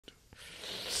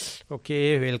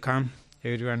Okay, welcome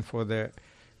everyone for the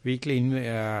weekly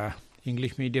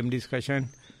English medium discussion.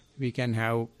 We can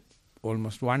have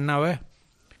almost 1 hour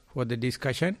for the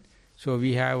discussion. So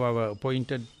we have our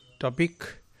appointed topic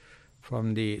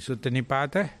from the Sutta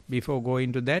Nipata. Before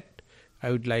going to that,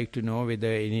 I would like to know whether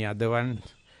any other one,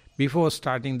 before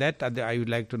starting that, I would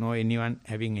like to know anyone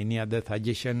having any other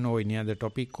suggestion or any other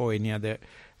topic or any other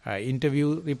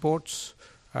interview reports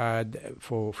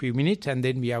for a few minutes, and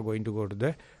then we are going to go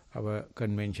to our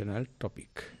conventional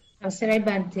topic. Sarai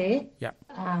Bante, yeah.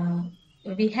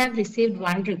 We have received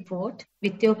one report.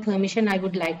 With your permission, I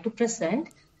would like to present.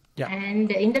 Yeah.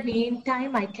 And in the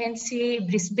meantime, I can see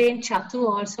Brisbane Chatu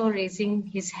also raising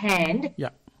his hand.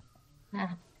 Yeah.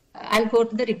 I'll go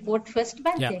to the report first,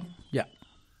 Bante. Yeah.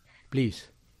 Please.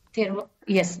 Thero,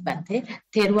 yes, Bante.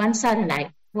 Theruvan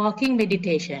Saranai, walking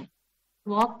meditation.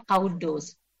 Walk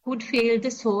outdoors. Could feel the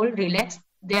soul relax.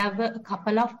 There were a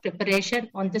couple of preparation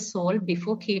on the sole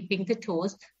before keeping the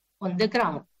toes on the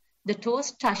ground. The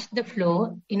toes touched the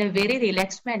floor in a very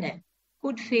relaxed manner.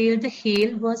 Could feel the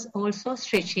heel was also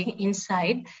stretching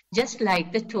inside just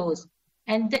like the toes.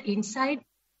 And the inside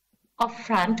of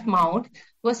front mount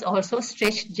was also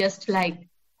stretched just like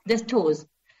the toes.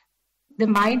 The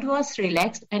mind was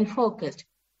relaxed and focused.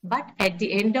 But at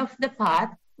the end of the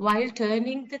path, while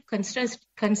turning, the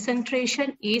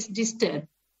concentration is disturbed.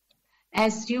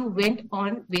 As you went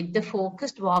on with the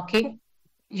focused walking,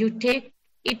 you take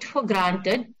it for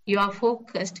granted you are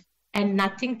focused and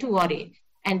nothing to worry.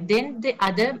 And then the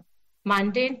other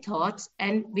mundane thoughts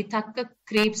and vitakka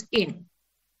creeps in.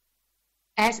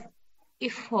 As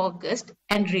if focused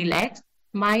and relaxed,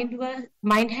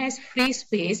 mind has free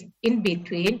space in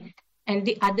between, and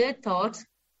the other thoughts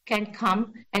can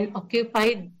come and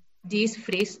occupy these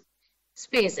free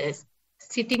spaces.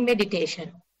 Sitting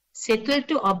meditation. Settle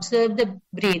to observe the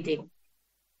breathing.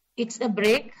 It's a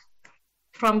break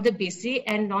from the busy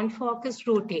and non-focused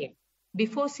routine.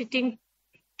 Before sitting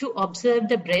to observe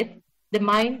the breath, the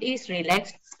mind is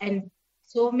relaxed and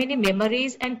so many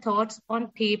memories and thoughts on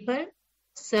people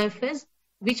surface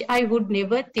which I would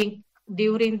never think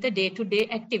during the day-to-day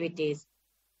activities.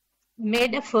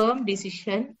 Made a firm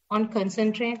decision on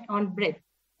concentrate on breath.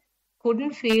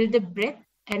 Couldn't feel the breath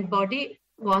and body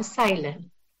was silent.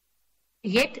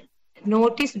 Yet,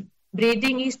 notice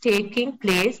breathing is taking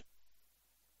place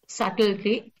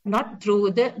subtly, not through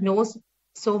the nose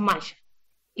so much.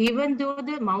 Even though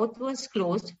the mouth was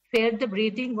closed, felt the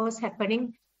breathing was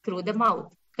happening through the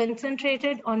mouth.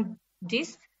 Concentrated on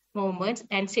these moments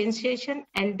and sensation,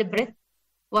 and the breath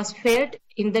was felt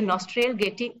in the nostril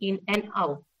getting in and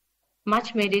out.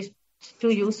 Much merit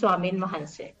to you, Swamin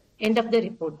Mahanse. End of the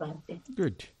report, Bhante.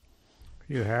 Good.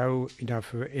 You have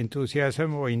enough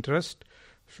enthusiasm or interest,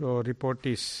 so report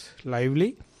is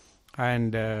lively.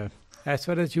 And as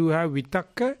far as you have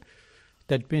vitakka,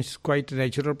 that means quite a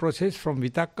natural process. From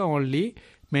vitakka only,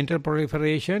 mental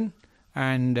proliferation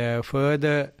and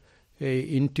further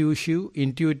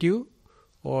intuitive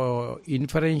or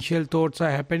inferential thoughts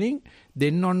are happening.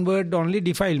 Then onward only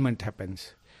defilement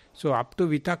happens. So up to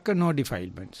vitakka, no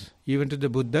defilements. Even to the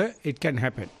Buddha, it can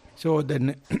happen. So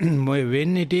then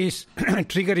when it is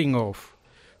triggering off,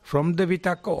 from the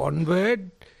vitakka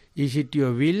onward, is it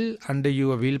your will, under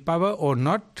your willpower or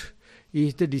not,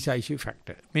 is the decisive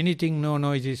factor. Many things, no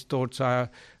noises, thoughts are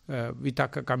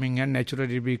vitakka coming and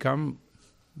naturally become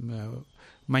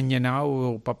manjana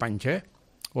or papancha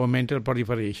or mental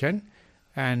proliferation,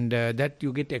 and that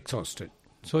you get exhausted.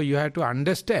 So you have to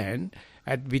understand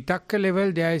at vitakka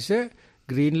level there is a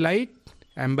green light,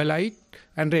 amber light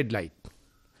and red light.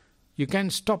 You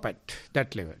can stop at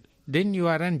that level. Then you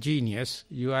are a genius,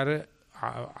 you are a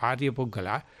Arya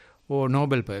Puggala or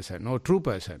noble person or true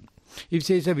person. If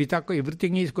says a vitakka,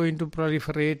 everything is going to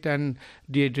proliferate and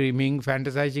daydreaming,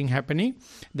 fantasizing happening,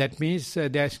 that means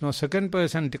there is no second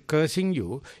person cursing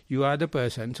you, you are the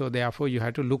person, so therefore you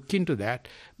have to look into that.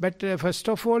 But first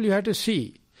of all you have to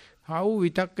see how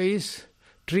vitakka is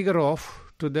trigger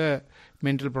off to the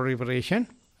mental proliferation,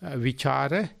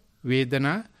 vichara,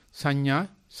 vedana, sanya,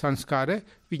 sanskara,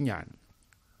 vijnana.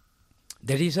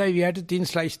 That is why we have to thin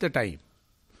slice the time.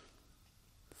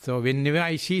 So whenever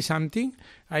I see something,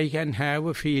 I can have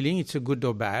a feeling it's a good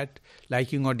or bad,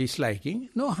 liking or disliking,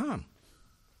 no harm.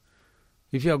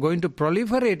 If you are going to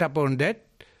proliferate upon that,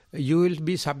 you will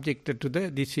be subjected to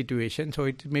this situation, so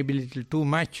it may be a little too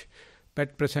much.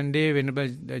 But present day, whenever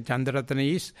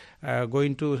Chandaratana is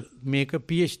going to make a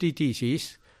PhD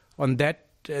thesis on that,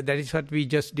 that is what we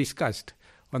just discussed,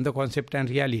 on the concept and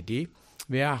reality,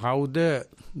 where how the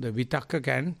vitakka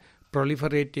can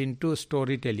proliferate into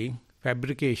storytelling,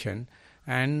 fabrication,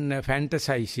 and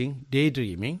fantasizing,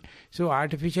 daydreaming. So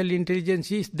artificial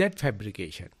intelligence is that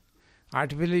fabrication.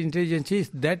 Artificial intelligence is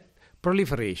that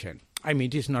proliferation. I mean,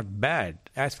 it is not bad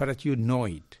as far as you know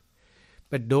it.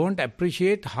 But don't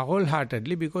appreciate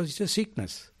wholeheartedly because it's a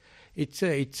sickness. It's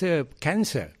a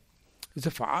cancer. It's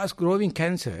a fast-growing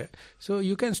cancer, so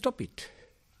you can stop it.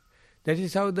 That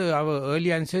is how our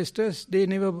early ancestors, they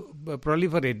never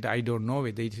proliferate. I don't know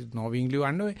whether it is knowingly or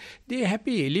unknowingly. They are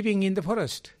happy living in the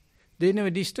forest. They never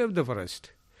disturb the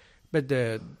forest. But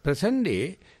the present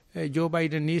day, Joe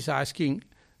Biden is asking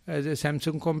the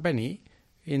Samsung company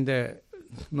in the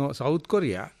South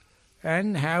Korea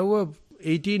and have a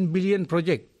 18 billion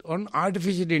project on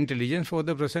artificial intelligence for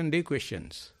the present day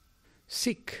questions.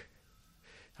 Sick.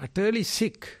 Utterly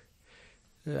sick.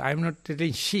 I'm not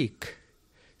telling chic.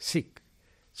 Sick.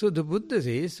 So the Buddha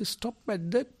says to stop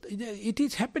at that. It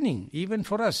is happening even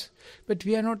for us. But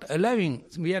we are not allowing,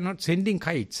 we are not sending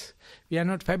kites. We are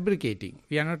not fabricating.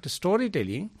 We are not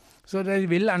storytelling. So that is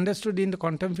well understood in the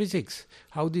quantum physics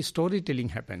how the storytelling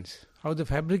happens, how the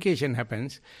fabrication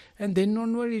happens, and then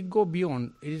onward it go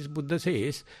beyond. It is Buddha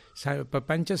says,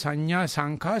 papancha sanya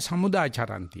sankha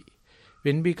samudacharanti.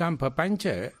 When we become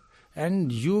papancha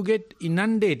and you get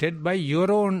inundated by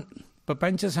your own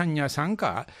papancha sanya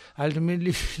sankha,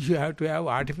 ultimately you have to have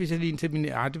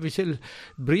artificial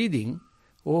breathing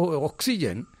or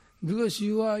oxygen because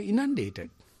you are inundated.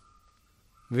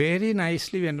 Very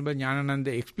nicely, when Jnanananda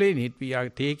explained it, we are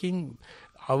taking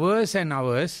hours and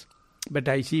hours, but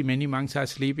I see many monks are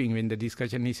sleeping when the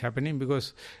discussion is happening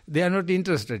because they are not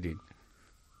interested in.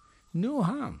 No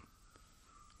harm.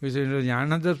 Because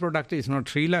Jnanananda's product is not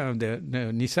Srila, the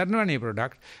Nissarana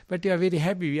product, but we are very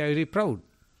happy, we are very proud.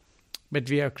 But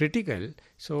we are critical,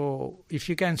 so if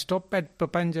you can stop at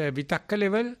Papancha Vitakka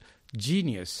level,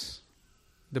 genius.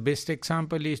 The best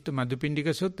example is the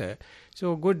Madhupindika Sutta.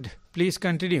 So good, please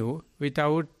continue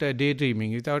without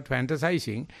daydreaming, without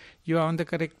fantasizing. You are on the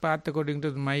correct path according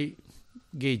to my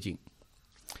gauging.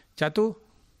 Chatu?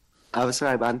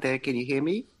 Avasai Bhante, can you hear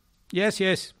me?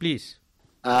 Yes, please.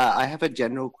 I have a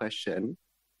general question.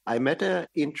 I met an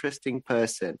interesting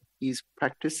person. He's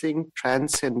practicing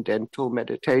transcendental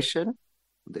meditation.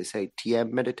 They say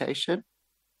TM meditation.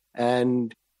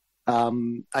 And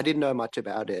I didn't know much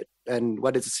about it. And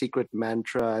what is a secret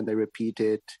mantra? And they repeat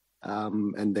it,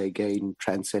 and they gain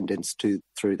transcendence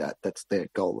through that. That's their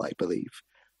goal, I believe.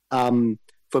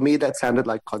 For me, that sounded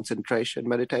like concentration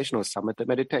meditation or samatha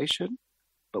meditation.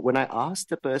 But when I asked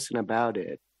the person about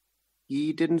it,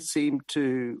 he didn't seem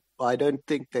to, I don't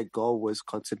think their goal was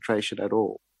concentration at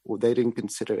all, or they didn't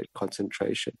consider it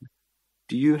concentration.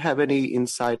 Do you have any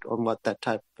insight on what that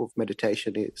type of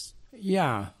meditation is?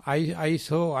 Yeah,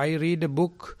 I read a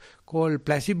book called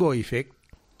Placebo Effect,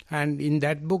 and in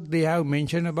that book they have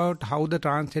mentioned about how the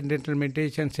transcendental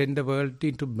meditation sent the world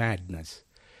into madness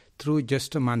through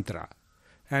just a mantra.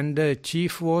 And the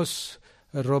chief was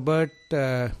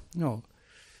Robertson.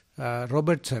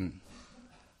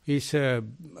 He's a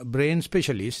brain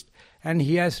specialist, and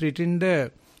he has written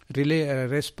the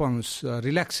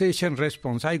relaxation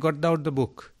response. I got out the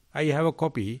book. I have a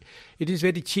copy. It is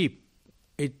very cheap.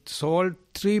 It sold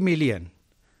 3 million.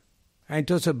 And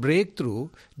it was a breakthrough.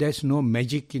 There's no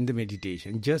magic in the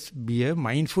meditation. Just mere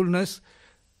mindfulness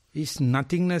is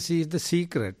nothingness is the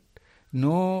secret.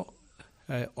 No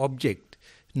object,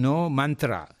 no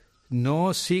mantra,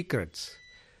 no secrets.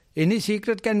 Any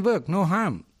secret can work, no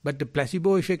harm. But the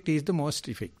placebo effect is the most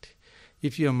effect.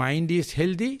 If your mind is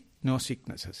healthy, no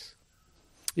sicknesses.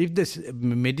 If this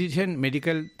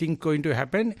medical thing going to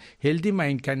happen, healthy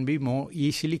mind can be more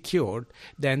easily cured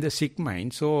than the sick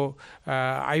mind. So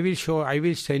I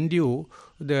will send you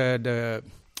the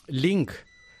link.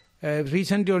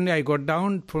 Recently only I got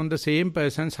down from the same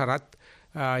person, Sarat.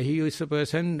 He is a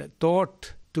person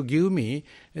thought to give me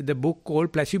the book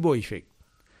called Placebo Effect.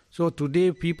 So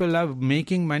today people are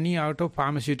making money out of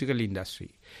pharmaceutical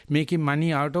industry, making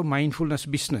money out of mindfulness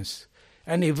business.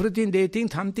 And everything they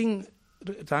think something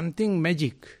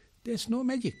magic. There's no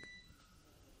magic.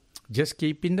 Just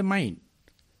keep in the mind.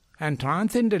 And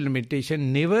transcendental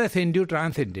meditation never send you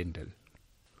transcendental.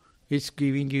 It's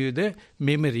giving you the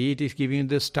memory, it is giving you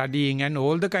the studying and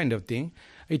all the kind of thing.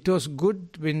 It was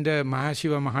good when the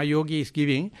Mahashiva Mahayogi is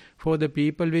giving for the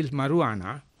people with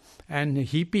marijuana and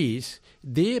hippies,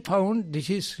 they found this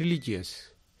is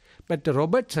religious. But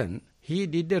Robertson, he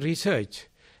did the research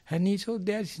and he saw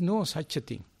there is no such a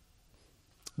thing.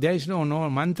 There is no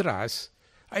mantras.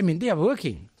 I mean, they are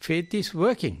working. Faith is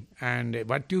working. And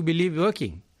what you believe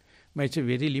working. But it's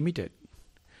very limited.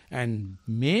 And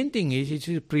main thing is, it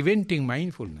is preventing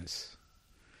mindfulness.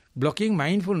 Blocking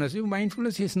mindfulness.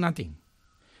 Mindfulness is nothing.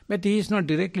 But he is not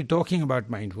directly talking about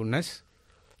mindfulness.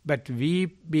 But we,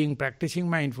 being practicing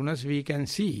mindfulness, we can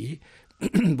see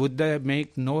Buddha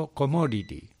make no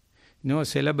commodity, no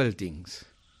sellable things.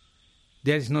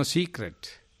 There is no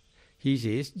secret. He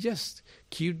says, just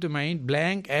keep the mind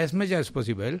blank as much as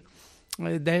possible.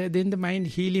 Then the mind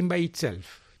healing by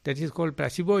itself. That is called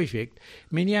placebo effect.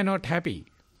 Many are not happy.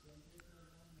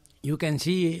 You can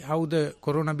see how the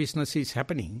corona business is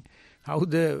happening, how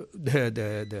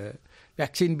the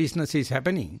vaccine business is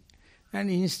happening. And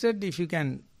instead, if you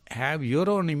can have your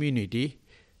own immunity,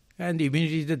 and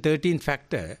immunity is the 13th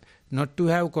factor, not to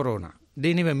have corona.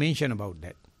 They never mention about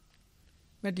that.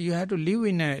 But you have to live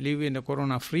in a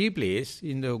corona-free place,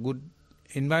 in the good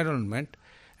environment,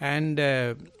 and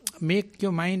make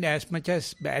your mind as much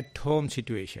as at-home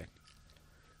situation.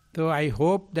 So I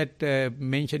hope that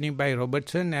mentioning by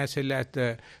Robertson as well as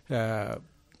the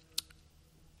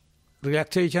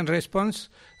relaxation response,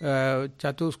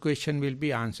 Chatu's question will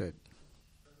be answered.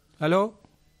 Hello?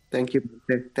 Thank you.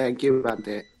 Thank you,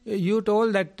 Bhante. You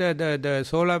told that the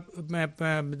solar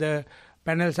the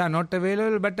panels are not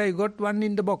available, but I got one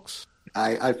in the box.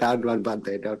 I found one,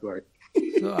 Bhante, don't worry.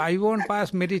 So I won't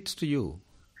pass merits to you.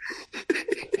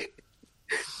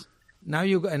 Now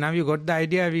you got the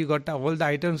idea, we got all the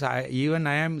items. I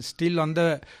am still on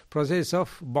the process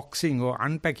of boxing or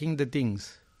unpacking the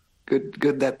things.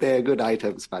 Good that they are good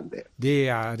items, Bhante. They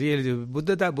are really.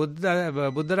 Buddha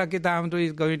Rakhitamtu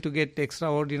is going to get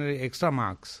extra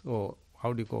marks, or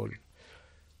how do you call it?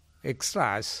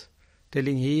 Extras,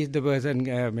 telling he is the person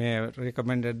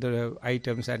recommended the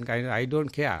items and kind of, I don't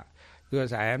care,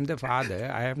 because I am the father,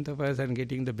 I am the person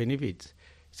getting the benefits.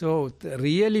 So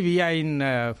really we are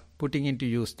in putting into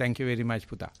use. Thank you very much,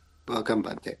 Buddha. Welcome,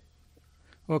 Bhante.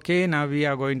 Okay, now we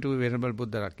are going to Venerable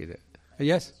Buddha Rakita.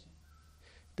 Yes?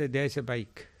 There is a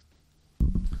bike.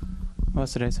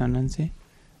 Vasudai Sanansi.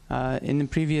 In the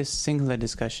previous Sinhala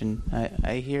discussion,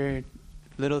 I hear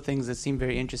little things that seem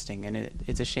very interesting, and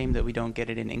it's a shame that we don't get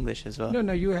it in English as well.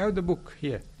 No, you have the book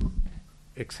here.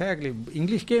 Exactly.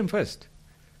 English came first.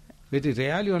 Very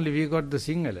rarely only we got the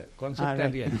Sinhala, concept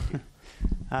and reality.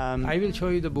 I will show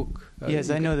you the book. Yes,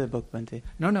 I know the book, Bhante.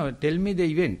 No, tell me the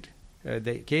event.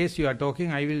 The case you are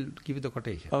talking, I will give you the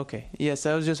quotation. Okay. Yes,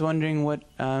 I was just wondering what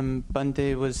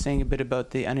Bhante was saying a bit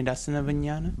about the Anidasana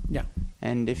Vijnana. Yeah.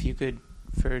 And if you could,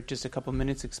 for just a couple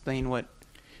minutes, explain what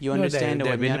you understand.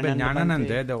 What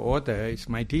Jnanananda, the author, is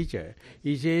my teacher.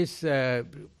 He says,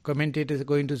 commentators are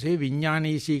going to say,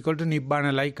 Vijnana is equal to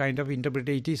Nibbana-like kind of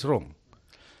interpretation. It is wrong.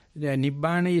 The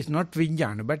Nibbana is not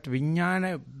Vijnana, but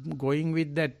Vijnana going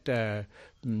with that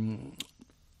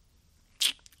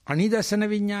Anidasana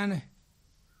Vijnana.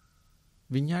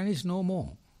 Vijnana is no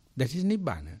more. That is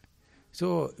Nibbana.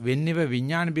 So whenever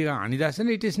Vijnana becomes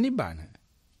Anidasana, it is Nibbana.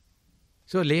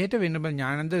 So later Venerable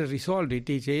Jnananda resolved it.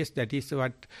 He says that is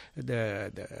what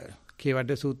the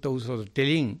Kevada Sutta was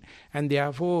telling. And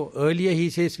therefore earlier he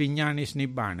says Vijnana is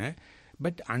Nibbana.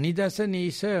 But Anidasana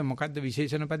is මොකද්ද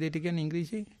විශේෂණ පදයට කියන්නේ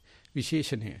ඉංග්‍රීසියෙන්?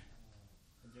 විශේෂණය.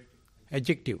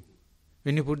 Adjective.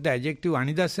 When you put the adjective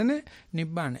Anidasana,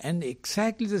 Nibbana. And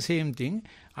exactly the same thing,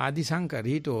 Adi Sankara,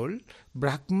 he told,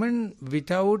 Brahman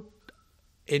without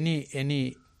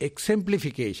any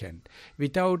exemplification,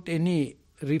 without any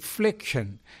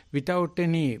reflection, without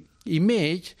any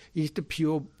image, is the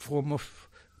pure form of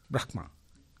Brahma.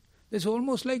 That's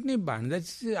almost like Nibbana.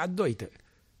 That's Advaita.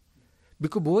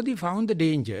 Because Bodhi found the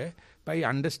danger by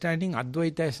understanding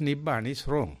Advaita as Nibbana is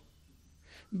wrong.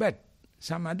 But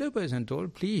some other person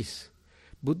told, please,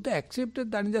 Buddha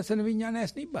accepted the Anidasana Vijnana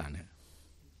as Nibbana.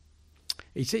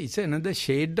 It's another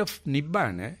shade of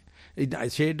Nibbana, a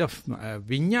shade of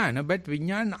Vijnana, but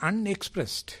Vijnana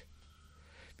unexpressed,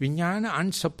 Vijnana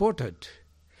unsupported,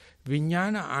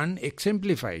 Vijnana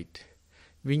unexemplified,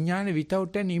 Vijnana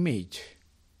without an image.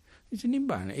 It's a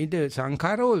Nibbana. It's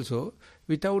Sankhara also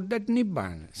without that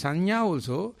Nibbana. Sanya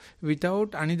also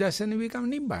without Anidasana become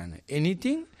Nibbana.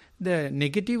 Anything, the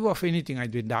negative of anything,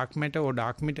 either dark matter or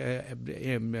dark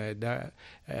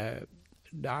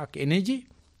energy,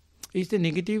 is the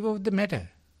negative of the matter.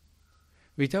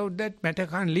 Without that, matter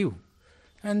can't live.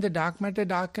 And the dark matter,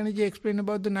 dark energy explain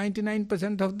about the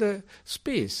 99% of the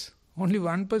space. Only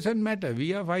 1% matter.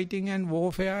 We are fighting and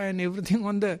warfare and everything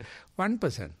on the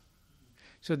 1%.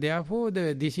 So therefore,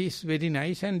 this is very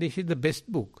nice, and this is the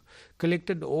best book.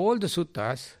 Collected all the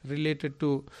suttas related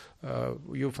to,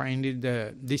 you find it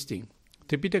this thing,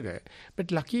 Tripitaka.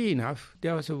 But lucky enough,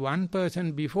 there was one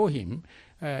person before him,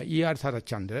 E.R.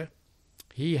 Sarachandra.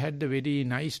 He had a very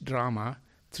nice drama,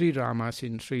 3 dramas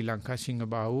in Sri Lanka,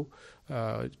 Singabahu,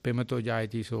 Pemato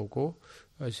Jayati Soko,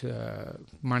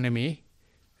 Maname.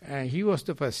 He was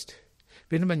the first.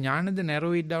 Venerable Jnananda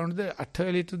narrow it down to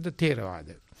utterly to the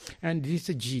Theravada. And this is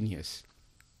a genius,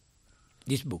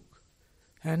 this book.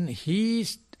 And he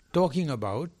is talking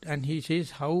about, and he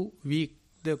says how weak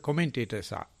the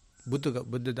commentators are,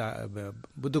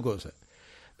 Buddha-Gosa.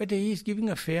 But he is giving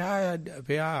a fair,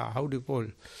 how do you call,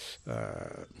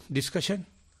 discussion,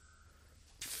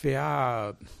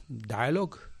 fair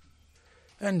dialogue.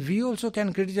 And we also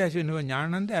can criticize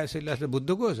Jnananda as well as the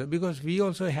Buddha-Gosa, because we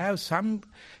also have some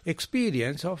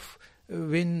experience of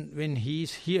when he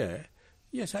is here.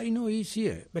 Yes, I know he is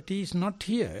here, but he is not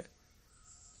here.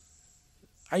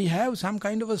 I have some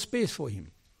kind of a space for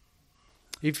him,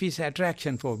 if he is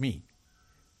attraction for me.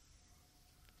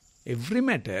 Every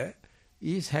matter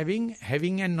is having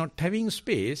and not having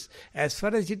space as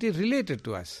far as it is related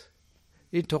to us.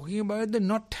 It is talking about the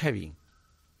not having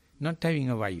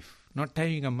a wife, not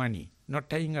having a money, not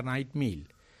having a night meal,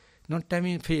 not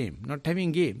having fame, not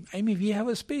having game. I mean, we have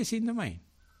a space in the mind.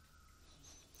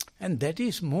 And that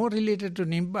is more related to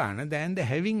Nibbana than the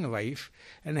having a wife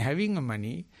and having a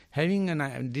money, having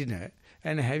a dinner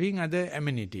and having other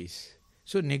amenities.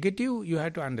 So negative you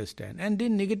have to understand. And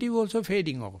then negative also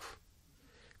fading off.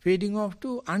 Fading off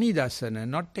to anidasana,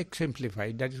 not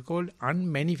exemplified. That is called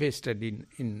unmanifested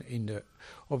in the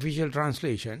official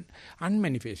translation.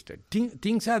 Unmanifested.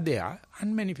 Things are there,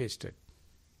 unmanifested.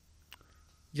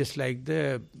 Just like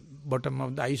the bottom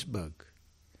of the iceberg.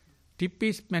 Tip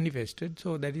is manifested,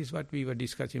 so that is what we were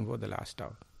discussing for the last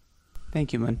hour.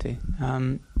 Thank you, Bhante.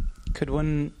 Could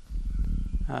one,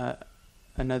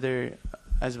 another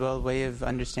as well way of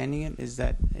understanding it is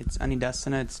that it's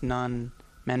anidasana, it's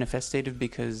non-manifestative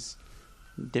because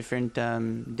different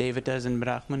devatas and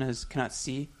brahmanas cannot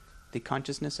see the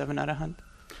consciousness of an arahant?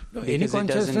 No, any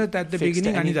consciousness at the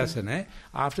beginning, anidasana,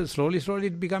 after slowly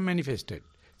it becomes manifested.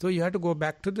 So you have to go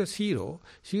back to the zero.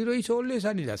 Zero is always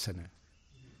anidasana.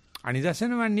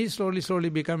 Anidasana one is slowly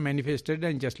become manifested,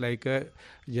 and just like a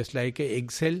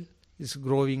egg cell is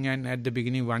growing and at the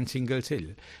beginning one single cell.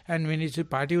 And when it's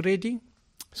participating,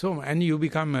 so and you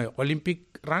become an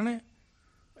Olympic runner,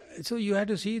 so you have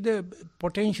to see the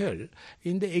potential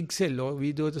in the egg cell or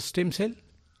with the stem cell,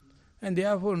 and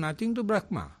therefore nothing to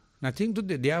Brahma, nothing to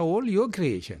they are all your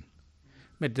creation.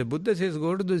 But the Buddha says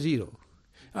go to the zero.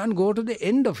 And go to the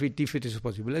end of it if it is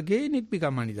possible. Again it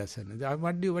becomes anidasana.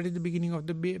 What is the beginning of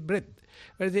the breath?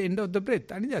 What is the end of the breath?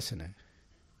 Anidasana.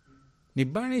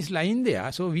 Nibbana is lying there,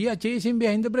 so we are chasing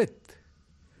behind the breath.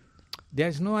 There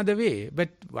is no other way.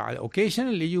 But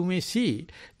occasionally you may see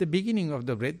the beginning of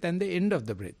the breath and the end of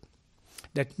the breath.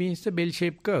 That means the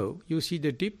bell-shaped curve. You see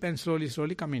the tip and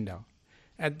slowly coming down.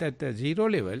 At that zero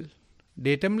level,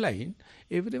 datum line,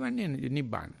 everyone in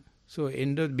Nibbana. So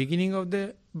beginning of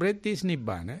the breath is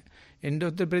Nibbana, end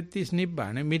of the breath is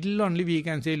Nibbana, middle only we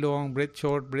can say long breath,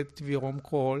 short breath, warm,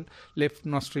 cold, left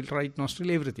nostril, right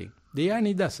nostril, everything. They are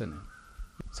Nidasana.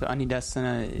 So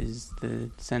anidasana is the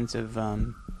sense of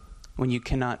when you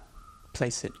cannot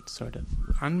place it, sort of.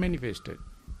 Unmanifested.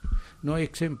 No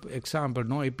example,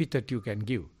 no epithet you can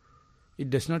give. It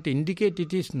does not indicate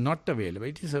it is not available.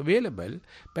 It is available,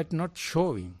 but not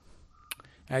showing.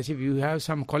 As if you have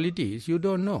some qualities, you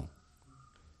don't know.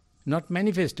 Not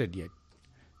manifested yet.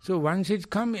 So once it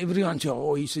comes, everyone says,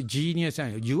 oh, he's a genius.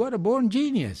 You are a born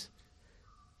genius.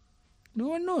 No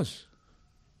one knows.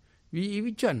 We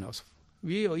each one knows.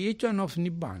 We each one of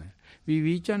Nibbana.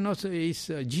 We each one knows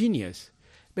is a genius.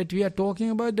 But we are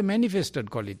talking about the manifested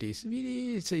qualities.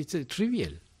 It's a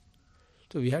trivial.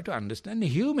 So we have to understand the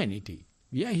humanity.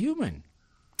 We are human.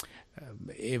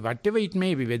 Whatever it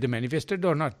may be, whether manifested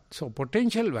or not. So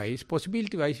potential-wise,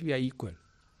 possibility-wise, we are equal.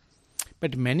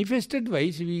 But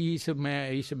manifested-wise, he is a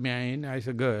man, is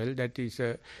a girl, that is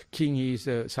a king, he is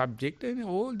a subject, and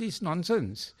all this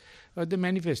nonsense are the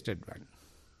manifested one.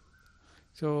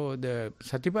 So the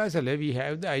Satipasala, we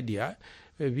have the idea,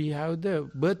 we have the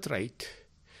birthright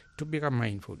to become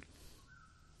mindful.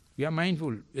 We are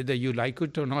mindful, whether you like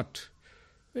it or not.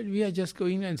 But we are just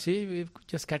going and say, we're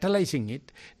just catalyzing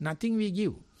it. Nothing we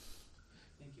give.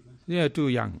 Thank you. You are too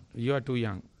young. You are too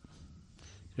young.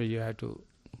 So you have to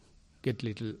get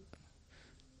little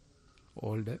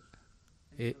older.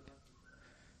 You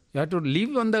have to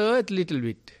live on the earth little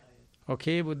bit.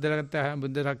 Okay, Buddha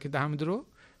Rakkhita Hamduro,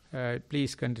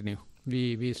 please continue.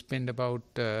 We spend about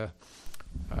 20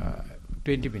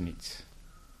 minutes.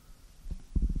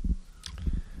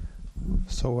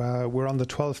 So we're on the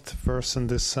 12th verse in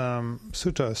this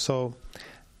sutta. So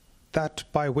that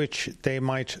by which they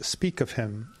might speak of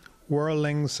him,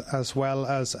 worldlings as well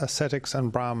as ascetics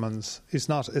and Brahmins, is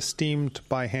not esteemed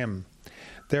by him.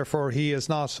 Therefore he is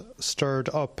not stirred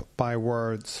up by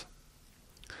words.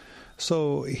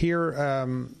 So here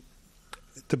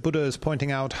the Buddha is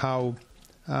pointing out how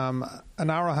an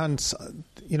arahant,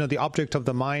 the object of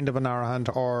the mind of an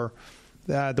arahant, or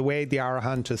the way the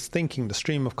arahant is thinking, the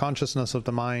stream of consciousness of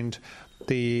the mind,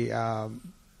 the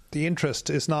interest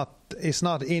is not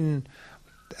in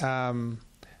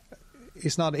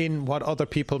what other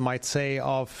people might say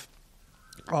of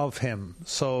him.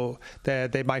 So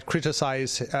they might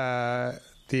criticize the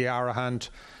arahant,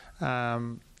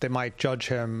 they might judge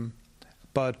him,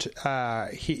 but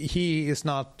he is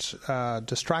not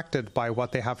distracted by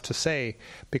what they have to say,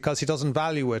 because he doesn't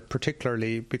value it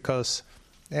particularly, because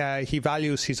he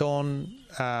values his own.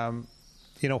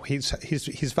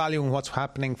 He's valuing what's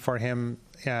happening for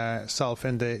himself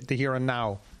in the here and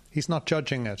now. He's not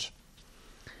judging it.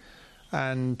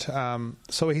 And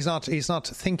so he's not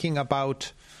thinking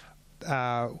about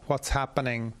what's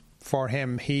happening for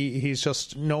him. He's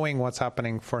just knowing what's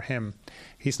happening for him.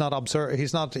 He's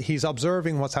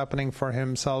observing what's happening for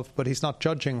himself, but he's not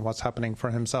judging what's happening for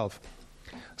himself.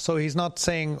 So he's not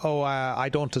saying, I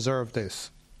don't deserve this.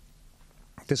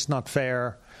 This is not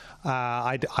fair.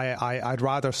 I'd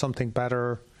rather something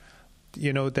better.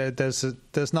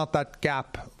 There's not that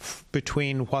gap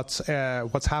between what's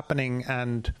happening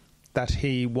and that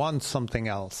he wants something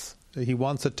else. He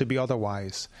wants it to be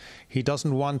otherwise. He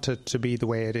doesn't want it to be the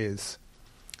way it is.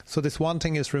 So this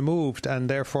wanting is removed, and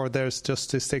therefore there's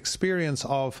just this experience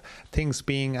of things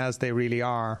being as they really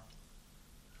are.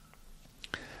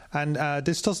 And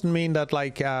this doesn't mean that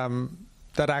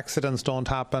that accidents don't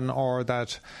happen, or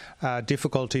that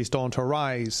difficulties don't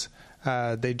arise.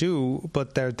 They do,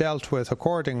 but they're dealt with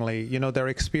accordingly. They're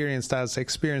experienced as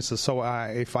experiences. So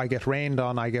if I get rained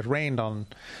on, I get rained on.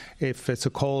 If it's a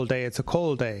cold day, it's a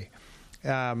cold day.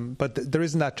 But there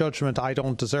isn't that judgment, I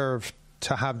don't deserve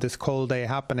to have this cold day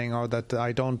happening, or that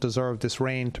I don't deserve this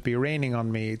rain to be raining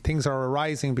on me. Things are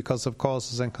arising because of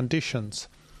causes and conditions.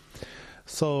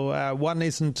 So one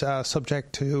isn't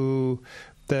subject to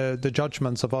the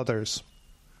judgments of others.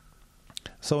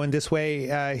 So in this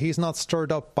way, he's not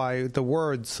stirred up by the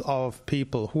words of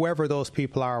people, whoever those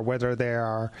people are, whether they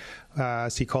are,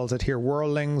 as he calls it here,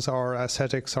 worldlings or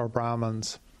ascetics or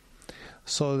Brahmins.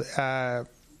 So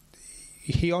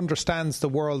he understands the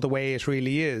world the way it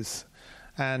really is.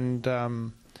 And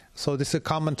so this is a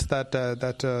comment that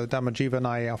Dhammajiva and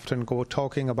I often go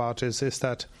talking about, is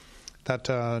that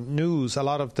news, a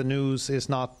lot of the news is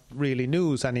not really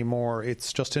news anymore,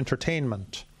 it's just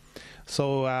entertainment.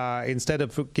 So instead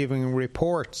of giving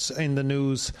reports in the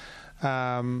news,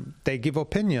 they give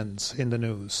opinions in the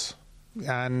news.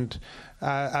 And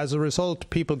as a result,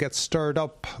 people get stirred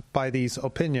up by these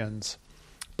opinions.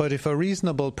 But if a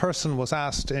reasonable person was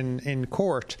asked in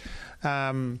court,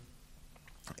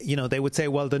 they would say,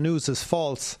 well, the news is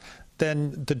false.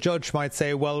 Then the judge might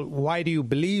say, well, why do you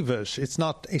believe it? It's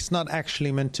not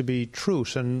actually meant to be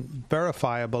truth and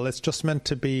verifiable. It's just meant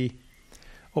to be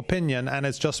opinion, and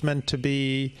it's just meant to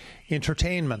be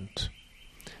entertainment.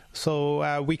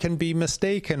 So we can be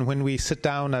mistaken when we sit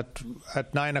down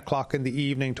at 9 o'clock in the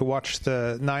evening to watch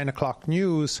the 9 o'clock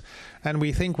news, and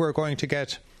we think we're going to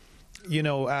get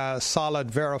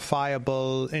solid,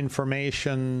 verifiable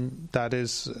information that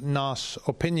is not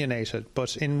opinionated.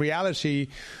 But in reality,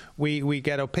 we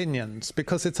get opinions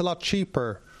because it's a lot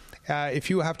cheaper. If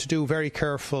you have to do very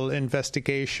careful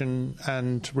investigation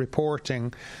and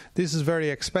reporting, this is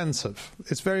very expensive.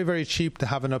 It's very, very cheap to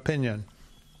have an opinion.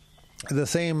 The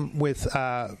same with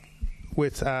having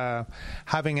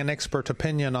an expert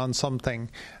opinion on something.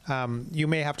 You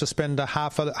may have to spend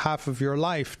half of your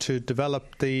life to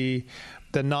develop the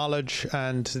knowledge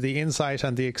and the insight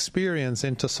and the experience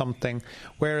into something,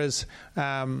 whereas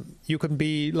you can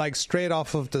be straight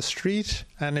off of the street,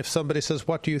 and if somebody says,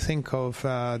 what do you think of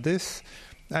this,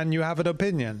 and you have an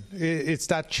opinion, it's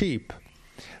that cheap.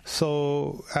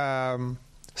 So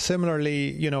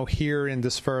similarly, here in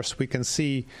this verse we can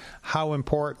see how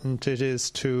important it is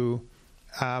to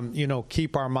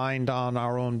keep our mind on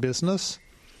our own business,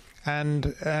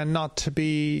 and not to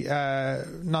be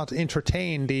not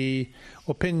entertain the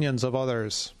opinions of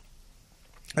others,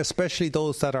 especially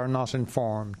those that are not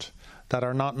informed, that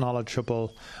are not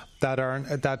knowledgeable, that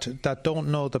don't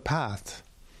know the path.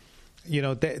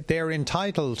 They're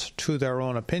entitled to their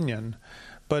own opinion,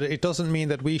 but it doesn't mean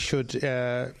that we should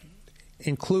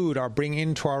include or bring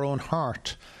into our own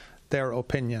heart their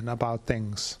opinion about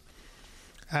things.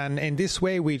 And in this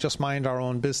way, we just mind our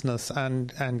own business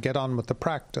and get on with the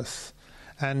practice.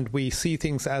 And we see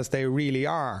things as they really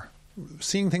are.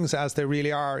 Seeing things as they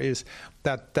really are is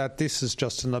that this is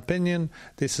just an opinion,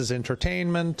 this is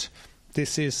entertainment,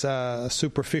 this is a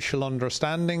superficial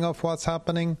understanding of what's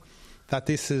happening, that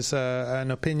this is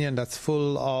an opinion that's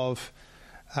full of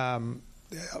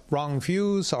wrong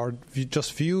views or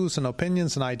just views and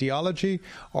opinions and ideology,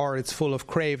 or it's full of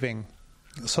craving.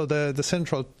 So the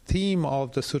central theme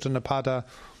of the Sutta Nipata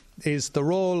is the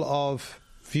role of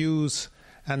views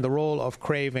and the role of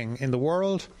craving in the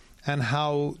world, and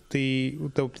how the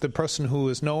person who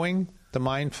is knowing, the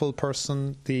mindful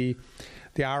person, the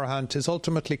arahant, is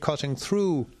ultimately cutting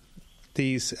through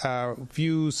these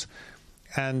views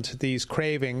and these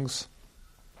cravings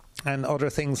and other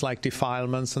things like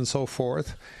defilements and so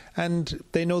forth, and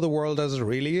they know the world as it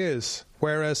really is.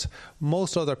 Whereas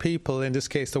most other people, in this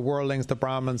case the worldlings, the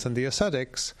Brahmins and the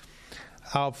ascetics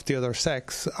of the other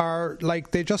sects, are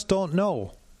like, they just don't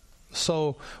know.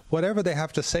 So whatever they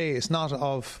have to say is not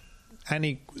of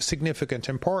any significant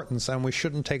importance, and we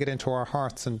shouldn't take it into our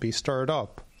hearts and be stirred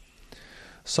up.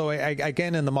 So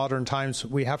again, in the modern times,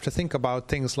 we have to think about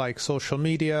things like social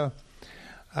media,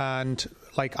 and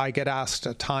like I get asked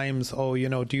at times, oh,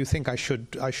 do you think I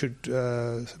should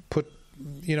put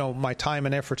my time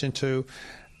and effort into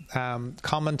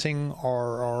commenting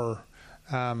or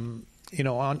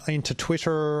into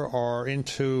Twitter or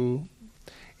into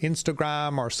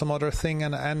Instagram or some other thing,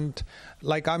 and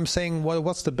like I'm saying, well,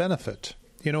 what's the benefit?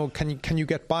 Can you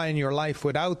get by in your life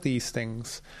without these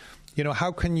things?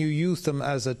 How can you use them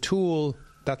as a tool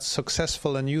that's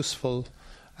successful and useful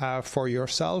for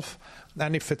yourself?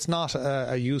 And if it's not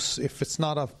a use, if it's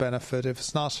not of benefit, if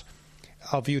it's not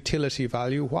of utility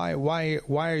value, why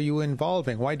are you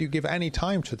involving? Why do you give any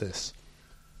time to this?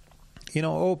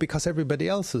 Because everybody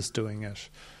else is doing it.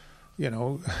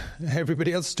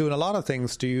 Everybody else is doing a lot of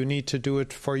things. Do you need to do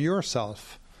it for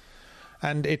yourself?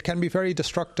 And it can be very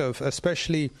destructive,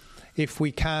 especially if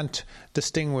we can't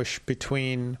distinguish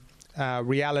between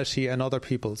reality and other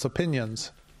people's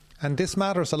opinions. And this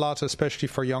matters a lot, especially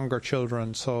for younger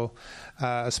children. So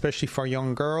especially for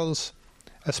young girls,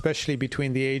 especially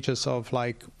between the ages of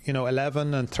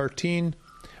 11 and 13,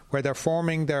 where they're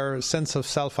forming their sense of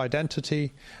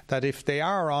self-identity, that if they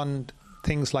are on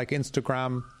things like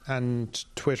Instagram and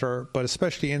Twitter, but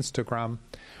especially Instagram,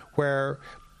 where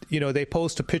they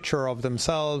post a picture of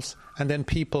themselves and then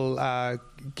people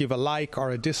give a like or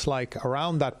a dislike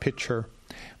around that picture,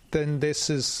 then this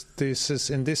is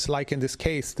in this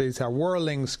case, these are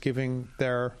worldlings giving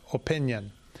their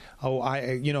opinion. Oh,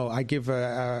 I give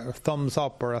a thumbs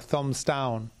up or a thumbs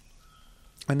down,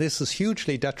 and this is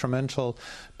hugely detrimental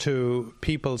to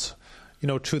people's,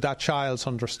 to that child's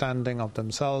understanding of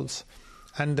themselves.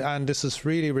 And this is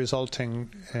really resulting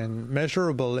in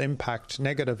measurable impact,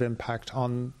 negative impact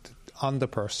on the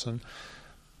person,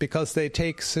 because they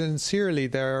take sincerely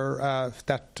their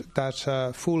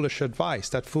that foolish advice,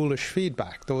 that foolish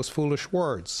feedback, those foolish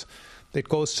words. It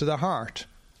goes to the heart.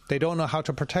 They don't know how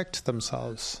to protect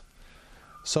themselves.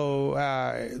 So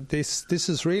this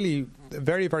is really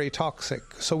very, very toxic.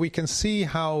 So we can see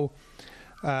how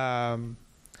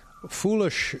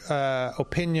foolish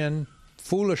opinion,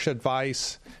 foolish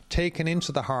advice taken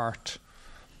into the heart,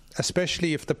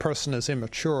 especially if the person is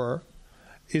immature,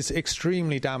 is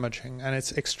extremely damaging, and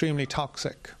it's extremely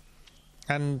toxic.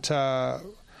 And I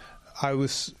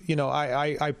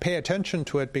pay attention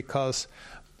to it because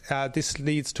this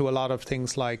leads to a lot of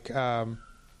things like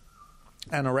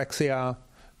anorexia,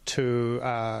 to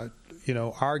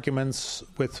arguments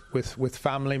with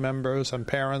family members and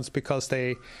parents, because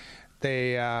they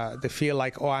feel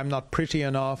like, oh, I'm not pretty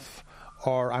enough,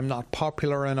 or I'm not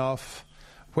popular enough,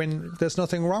 when there's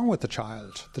nothing wrong with the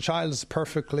child. The child is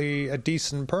perfectly a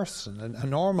decent person, a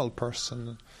normal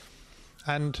person.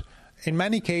 And in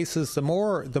many cases, the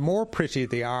more pretty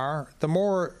they are, the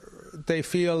more they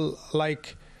feel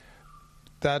like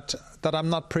that I'm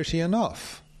not pretty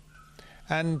enough.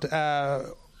 And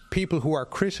people who are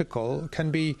critical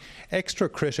can be extra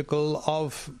critical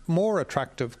of more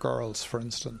attractive girls, for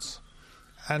instance,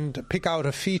 and pick out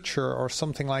a feature or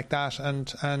something like that,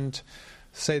 and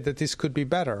say that this could be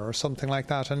better or something like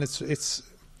that. And it's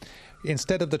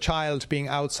instead of the child being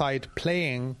outside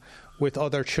playing with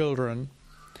other children,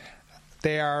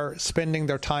 they are spending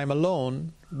their time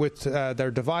alone with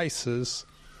their devices,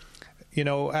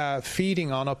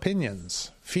 feeding on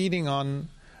opinions, feeding on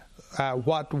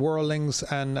what worldlings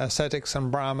and ascetics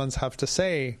and Brahmins have to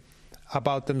say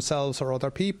about themselves or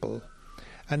other people.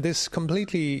 And this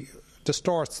completely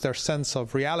distorts their sense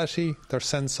of reality, their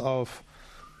sense of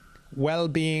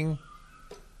well-being,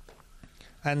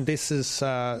 and this is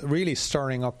really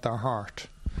stirring up their heart.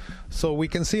 So we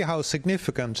can see how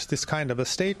significant this kind of a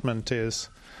statement is,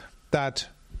 that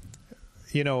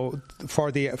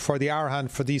for the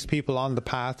arahant, for these people on the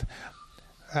path,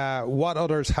 what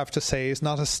others have to say is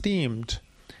not esteemed,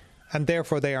 and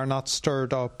therefore they are not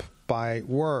stirred up by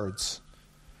words.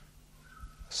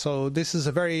 So this is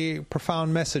a very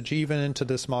profound message even into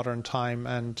this modern time,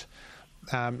 and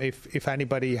if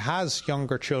anybody has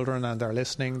younger children and they're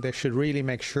listening, they should really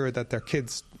make sure that their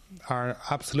kids are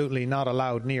absolutely not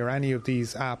allowed near any of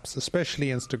these apps, especially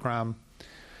Instagram,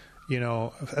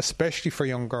 especially for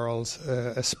young girls,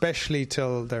 especially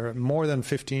till they're more than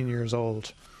 15 years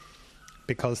old,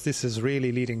 because this is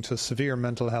really leading to severe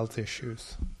mental health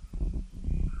issues.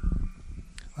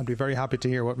 I'd be very happy to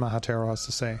hear what Maha Thero has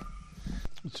to say.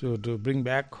 So to bring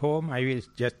back home, I will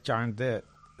just chant the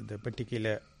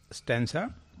particular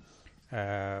stanza.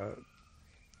 The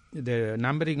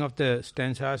numbering of the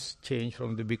stanzas change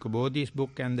from the Bhikkhu Bodhi's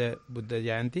book and the Buddha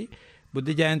Jayanti.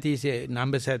 Buddha Jayanti is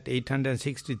numbers at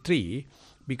 863.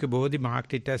 Bhikkhu Bodhi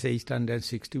marked it as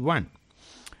 861.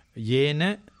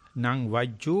 Yena nang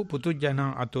vajju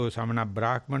putujjana ato samana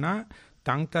brahmana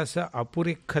tang tasa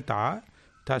apurikkata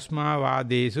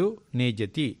tasmavadesu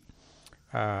nejati.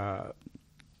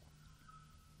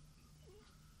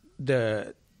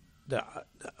 The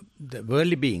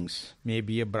worldly beings, may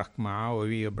be a Brahma, or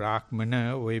be a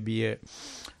Brahmana, or be a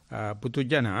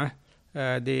Putujana,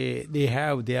 they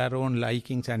have their own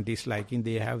likings and dislikings,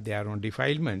 they have their own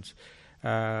defilements,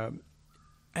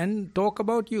 and talk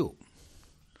about you.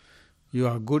 You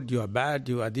are good, you are bad,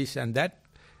 you are this and that.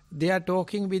 They are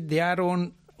talking with their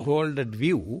own holded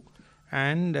view,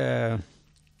 and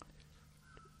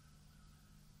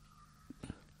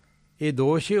he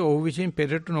do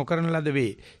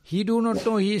not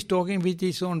know he is talking with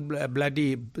his own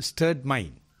bloody stirred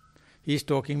mind. He is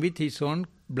talking with his own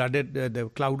blooded, the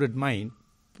clouded mind,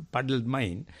 puddled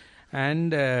mind.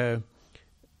 And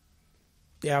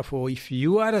therefore, if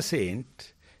you are a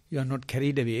saint, you are not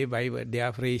carried away by what they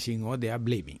are praising or they are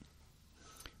blaming.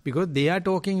 Because they are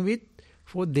talking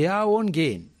for their own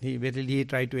gain. He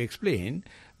tried to explain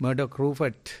Murdoch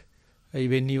Rupert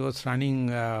when he was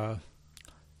running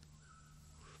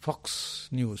Fox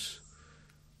News,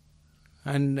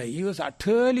 and he was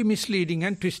utterly misleading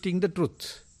and twisting the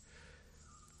truth.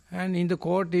 And in the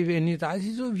court, when he asked,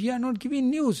 he said, we are not giving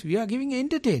news, we are giving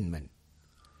entertainment.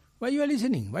 Why you are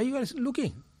listening? Why you are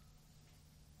looking?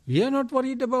 We are not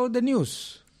worried about the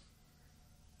news.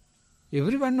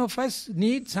 Every one of us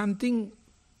needs something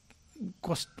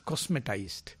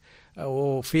cosmetized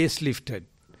or facelifted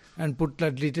and put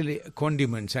little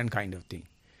condiments and kind of thing.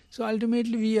 So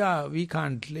ultimately we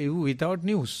can't live without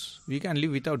news. We can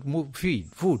live without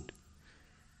food.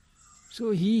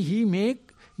 So he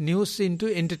make news into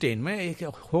entertainment.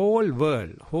 A whole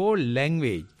world, whole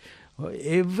language,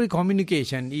 every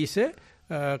communication is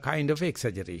a kind of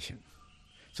exaggeration.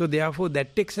 So therefore that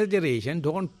exaggeration,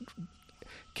 don't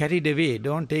carry it away,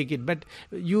 don't take it. But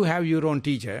you have your own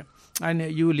teacher and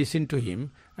you listen to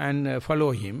him and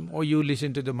follow him, or you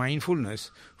listen to the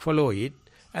mindfulness, follow it.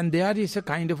 And there is a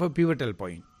kind of a pivotal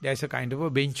point. There is a kind of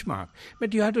a benchmark.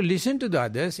 But you have to listen to the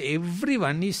others.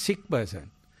 Everyone is sick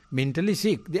person. Mentally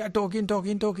sick. They are talking.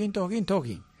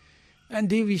 And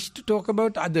they wish to talk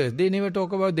about others. They never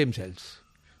talk about themselves.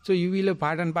 So you will have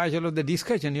part and parcel of the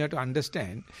discussion. You have to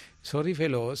understand. Sorry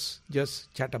fellows,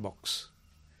 just chatterbox.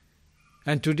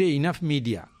 And today enough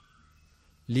media.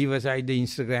 Leave aside the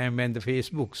Instagram and the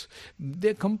Facebooks.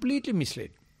 They are completely misled.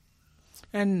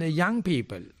 And young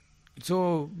people.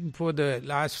 So for the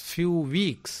last few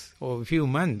weeks or few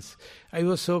months, I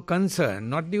was so concerned,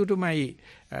 not due to my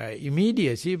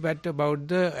immediacy, but about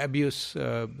the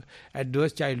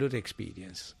adverse childhood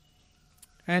experience.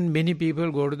 And many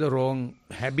people go to the wrong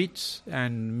habits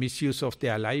and misuse of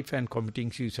their life and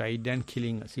committing suicide and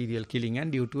serial killing,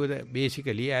 and due to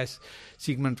basically, as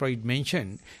Sigmund Freud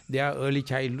mentioned, their early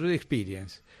childhood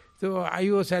experience. So I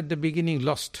was at the beginning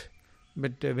lost.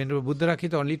 But Venerable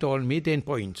Buddharakkhita only told me 10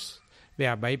 points,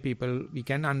 whereby we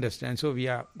can understand. So we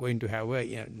are going to have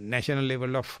a national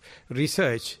level of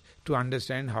research to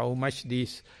understand how much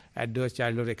these adverse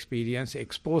childhood experience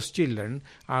exposed children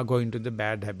are going to the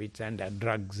bad habits and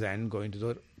drugs and going to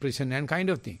the prison and kind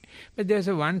of thing. But there's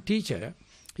one teacher,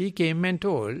 he came and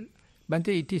told,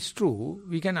 Bhante, it is true,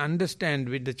 we can understand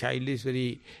when the child is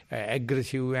very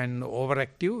aggressive and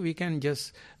overactive, we can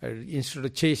just, instead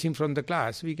of chasing from the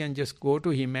class, we can just go to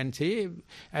him and say,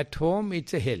 at home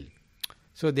it's a hell.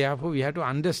 So therefore we have to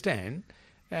understand.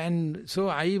 And so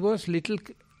I was little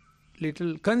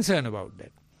concerned about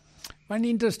that. One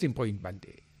interesting point,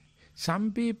 Bhante.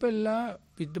 Some people are,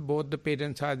 both the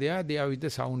parents are there, they are with the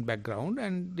sound background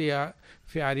and they are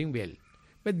faring well.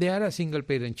 But there are single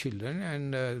parent children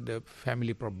and the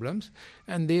family problems,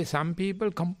 and some people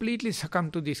completely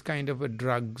succumb to this kind of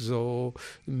drugs or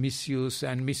misuse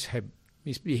and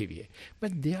misbehavior.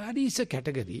 But there is a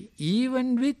category,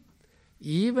 even with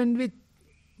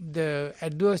the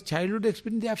adverse childhood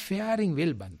experience, they are faring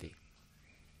well, Bhante.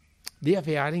 They are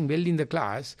faring well in the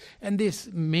class, and they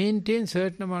maintain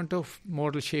certain amount of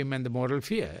moral shame and the moral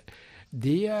fear.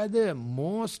 They are the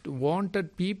most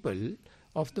wanted people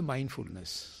of the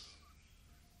mindfulness.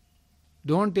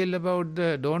 Don't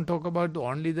talk about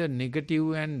only the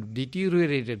negative and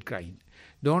deteriorated kind.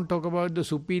 Don't talk about the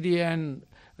superior and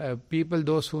people,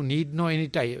 those who need no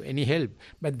any help.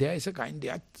 But there is a kind, they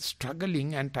are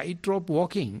struggling and tightrope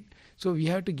walking. So we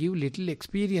have to give little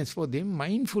experience for them.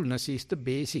 Mindfulness is the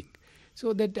basic.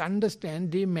 So that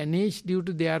understand, they manage due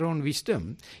to their own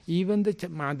wisdom. Even the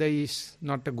mother is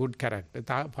not a good character,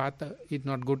 the father is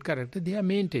not good character, they are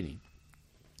maintaining.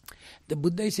 The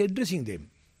Buddha is addressing them.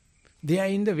 They are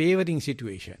in the wavering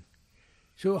situation.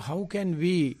 So how can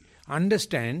we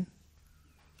understand?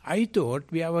 I thought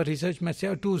our research must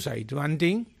have two sides. One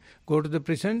thing, go to the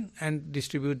prison and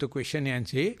distribute the question and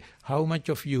say, how much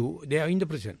of you, they are in the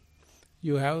prison,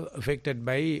 you have affected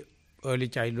by early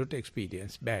childhood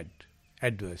experience, bad,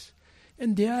 adverse.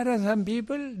 And there are some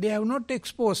people, they have not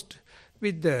exposed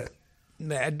with the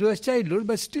adverse childhood,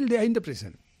 but still they are in the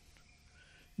prison.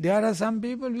 There are some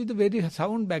people with a very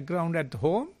sound background at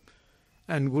home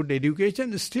and good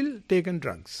education, still taken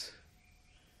drugs.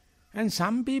 And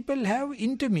some people have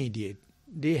intermediate.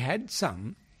 They had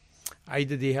some,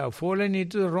 either they have fallen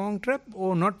into the wrong trap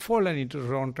or not fallen into the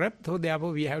wrong trap. So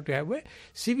therefore we have to have a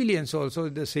civilians also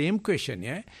the same question,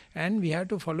 yeah? And we have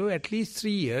to follow at least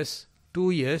 3 years,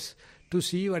 2 years to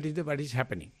see what is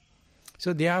happening.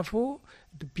 So therefore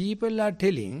the people are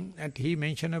telling, that he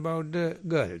mentioned about the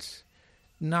girls.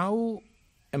 Now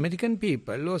American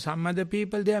people or some other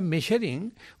people, they are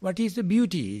measuring what is the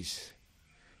beauty is.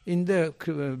 In the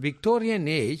Victorian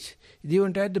age, they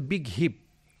want to have the big hip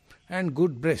and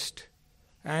good breast.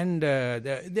 And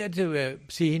that's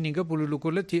Sihinika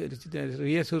Pululukula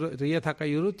Riya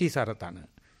Thakayuru Tisaratana.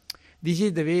 This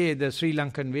is the way, the Sri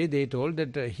Lankan way, they told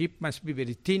that the hip must be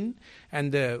very thin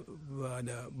and the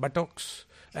buttocks,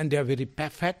 and they are very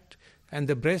fat, and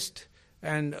the breast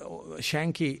and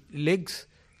shanky legs.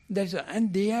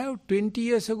 And they have 20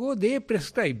 years ago, they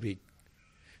prescribed it.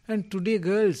 And today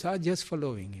girls are just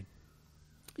following it.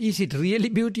 Is it really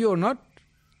beauty or not?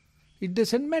 It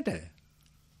doesn't matter.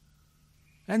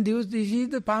 And this is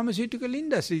the pharmaceutical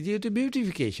industry, due to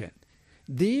beautification.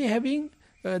 They having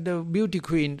the beauty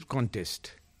queen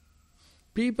contest.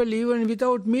 People even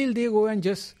without meal, they go and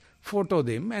just photo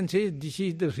them and say this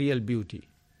is the real beauty.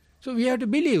 So we have to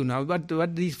believe now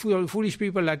what these foolish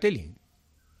people are telling.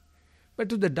 But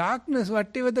to the darkness,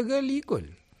 whatever the girl equal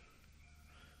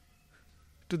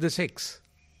to the sex.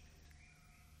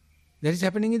 That is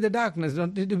happening in the darkness,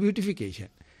 not in the beautification.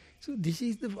 So this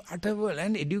is the utter world,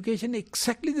 and education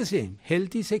exactly the same.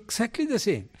 Health is exactly the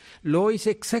same. Law is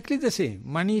exactly the same.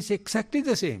 Money is exactly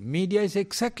the same. Media is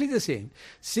exactly the same.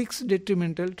 6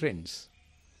 detrimental trends.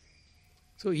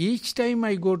 So each time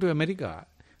I go to America,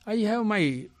 I have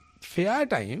my fair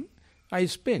time I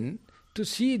spend to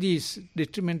see these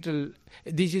detrimental.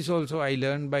 This is also I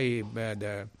learned by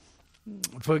the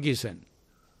Ferguson,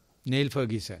 Neil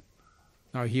Ferguson.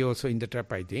 Now he also in the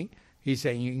trap, I think. He's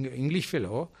an English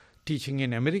fellow teaching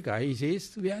in America. He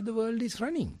says where the world is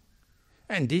running.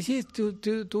 And this is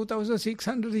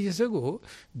 2,600 years ago.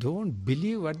 Don't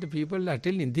believe what the people are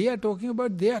telling. They are talking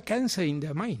about their cancer in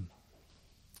their mind.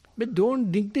 But don't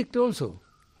neglect also.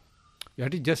 You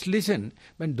have to just listen,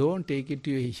 but don't take it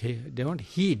to your head. Don't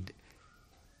heed.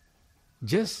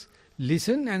 Just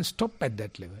listen and stop at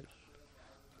that level.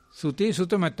 Sute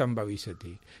sutamatam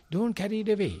bhavisati. Don't carry it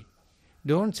away.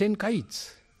 Don't send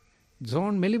kites.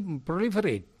 Don't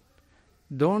proliferate.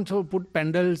 Don't so put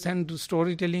pendles and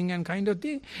storytelling and kind of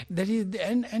thing. That is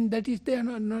and that is their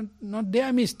not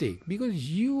their mistake, because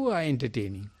you are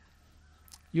entertaining.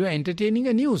 You are entertaining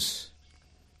a news.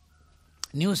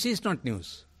 News is not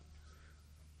news.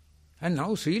 And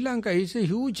now Sri Lanka is a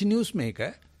huge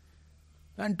newsmaker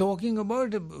and talking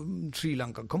about Sri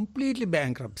Lanka completely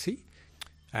bankruptcy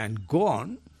and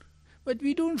gone, but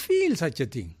we don't feel such a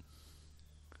thing.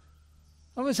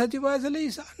 Our Satyavasala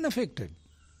is unaffected.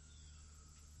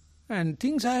 And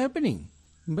things are happening,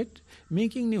 but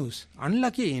making news.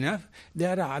 Unlucky enough,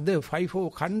 there are other 5 or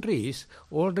 4 countries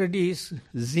already is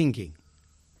zinking.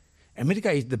 America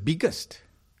is the biggest.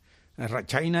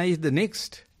 China is the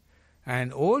next.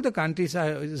 And all the countries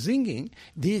are zinking.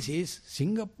 This is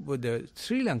Singapore,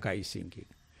 Sri Lanka is sinking.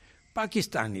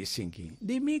 Pakistan is sinking.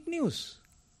 They make news.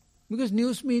 Because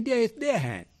news media is their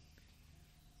hand.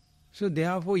 So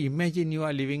therefore imagine you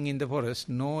are living in the forest,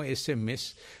 no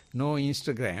SMS, no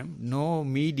Instagram, no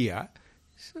media.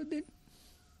 So then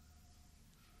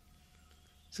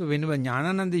So whenever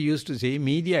Jnanananda used to say,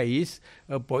 media is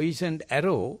a poisoned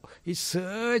arrow, it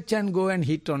search and go and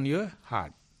hit on your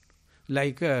heart,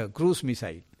 like a cruise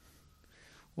missile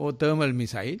or thermal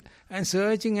missile, and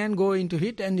searching and go into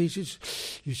it, and you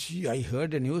see, I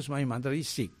heard the news, my mother is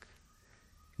sick.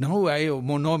 Now I have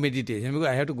no meditation because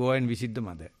I have to go and visit the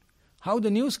mother. How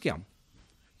the news come?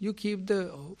 You keep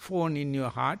the phone in your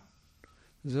heart,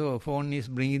 so phone is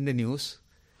bringing the news,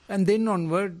 and then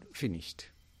onward finished.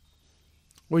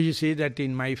 Or you say that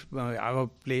in our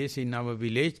place, in our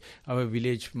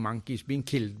village monk is being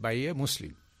killed by a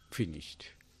Muslim. Finished.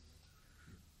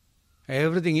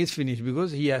 Everything is finished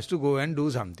because he has to go and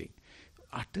do something.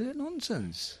 Utter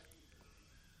nonsense.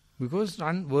 Because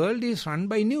world is run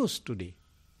by news today.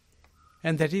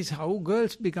 And that is how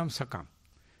girls become succumb.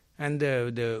 And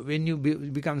when you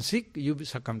become sick, you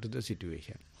succumb to the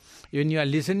situation. When you are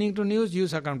listening to news, you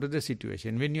succumb to the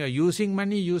situation. When you are using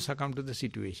money, you succumb to the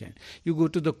situation. You go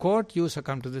to the court, you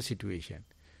succumb to the situation.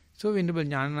 So when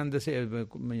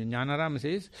Jnanarama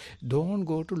says, don't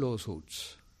go to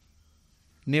lawsuits.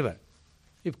 Never.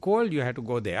 If called, you have to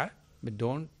go there, but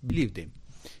don't believe them.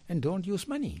 And don't use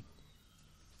money.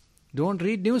 Don't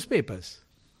read newspapers.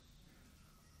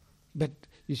 But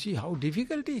you see how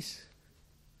difficult it is.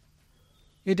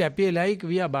 It appears like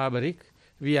we are barbaric.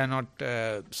 We are not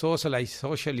socialized,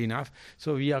 social enough,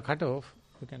 so we are cut off.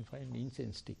 You can find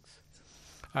incense sticks.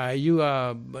 You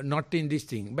are not in this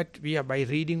thing, but we are, by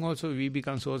reading also we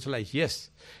become socialized. Yes,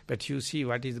 but you see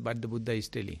what the Buddha is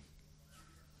telling.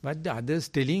 What the others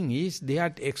telling is they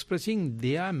are expressing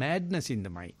their madness in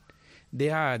the mind. They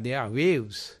are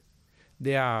waves.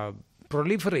 They are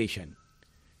proliferation.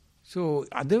 So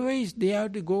otherwise they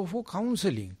have to go for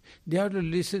counseling. They have to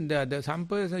listen. Some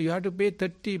person you have to pay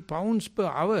 £30 per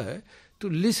hour to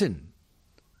listen.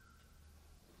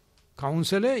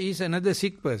 Counselor is another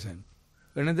sick person,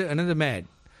 another mad.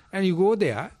 And you go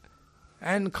there,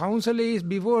 and counselor is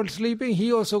before sleeping,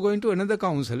 he also going to another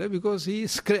counselor because he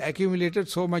is accumulated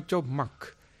so much of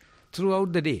muck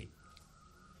throughout the day.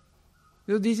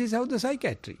 So this is how the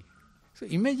psychiatry. So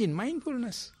imagine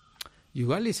mindfulness.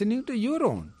 You are listening to your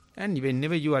own. And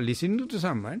whenever you are listening to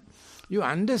someone, you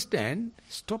understand,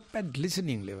 stop at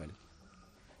listening level.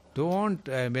 Don't,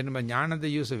 when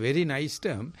Jnananda use a very nice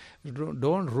term,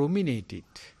 don't ruminate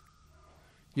it.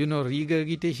 You know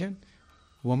regurgitation,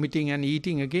 vomiting and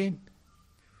eating again.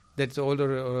 That's all the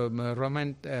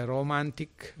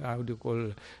romantic, how do you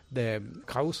call the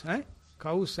cows?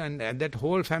 Cows and that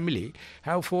whole family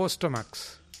have 4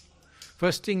 stomachs.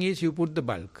 First thing is you put the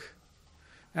bulk.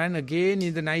 And again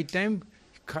in the night time,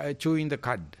 chewing the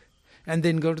cud, and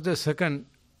then go to the second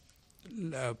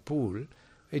pool.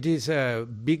 It is a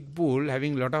big pool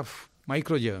having lot of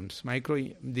microgerms,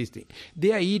 this thing.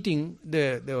 They are eating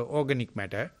the organic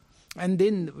matter, and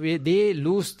then they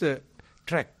lose the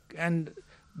track, and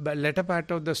the latter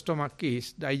part of the stomach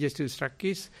is, digestive tract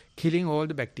is killing all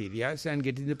the bacteria and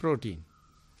getting the protein.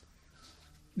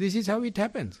 This is how it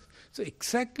happens. So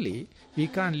exactly, we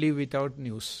can't live without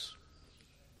news.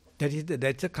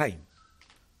 That's a crime.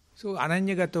 So,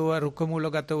 ananyagatowa,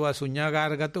 rukkamulagatowa,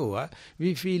 sunyagaragatova,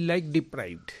 we feel like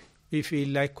deprived. We feel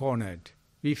like cornered.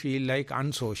 We feel like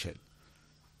unsocial.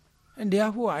 And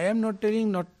therefore, I am not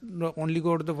telling not only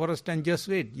go to the forest and just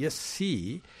wait. Just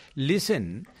see,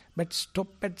 listen, but stop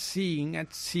at seeing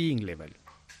level.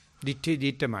 Ditte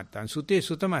dittamatta, sute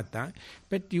sutamatta.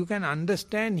 But you can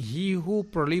understand he who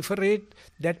proliferate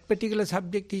that particular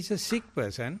subject is a sick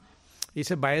person, is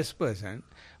a biased person,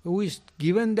 who is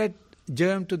given that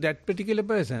germ to that particular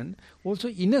person, also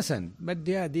innocent, but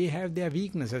they have their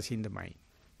weaknesses in the mind.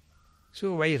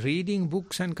 So by reading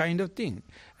books and kind of thing,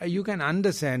 you can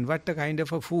understand what a kind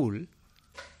of a fool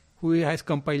who has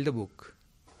compiled the book.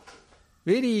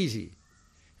 Very easy.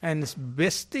 And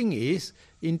best thing is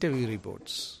interview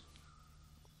reports.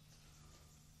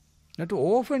 Now to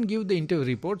often give the interview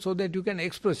report so that you can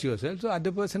express yourself, so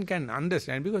other person can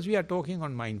understand, because we are talking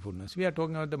on mindfulness, we are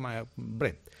talking about the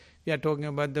breath. We are talking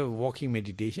about the walking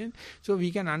meditation. So we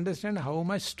can understand how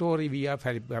much story we are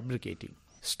fabricating.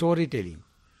 Storytelling.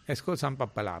 Let's go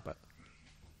sampappalapa.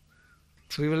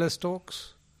 Frivolous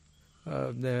talks.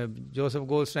 The Joseph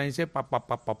Goldstein said, pap, pap,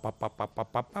 pap, pap, pap, pap, pap,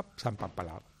 pap, pap, pap,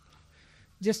 sampappalapa.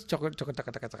 Just chocolate.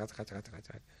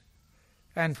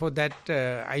 And for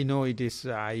that, I know it is,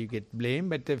 I get blamed,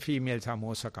 but the females are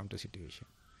more succumb to situation.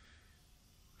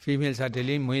 Females are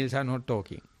telling, males are not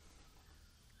talking.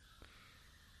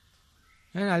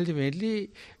 And ultimately,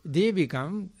 they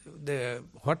become the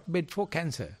hotbed for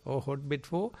cancer or hotbed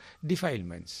for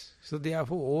defilements. So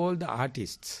therefore, all the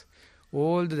artists,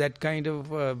 all that kind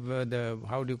of,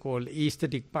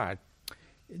 aesthetic part,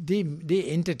 they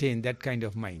entertain that kind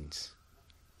of minds.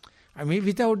 I mean,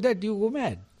 without that, you go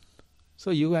mad.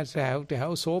 So you have to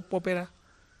have soap opera.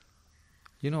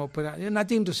 Opera,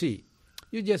 nothing to see.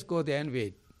 You just go there and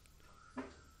wait.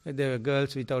 The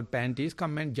girls without panties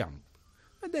come and jump.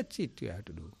 But that's it you have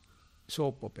to do.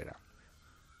 Soap opera.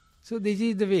 So this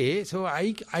is the way. So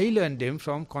I learned them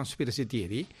from conspiracy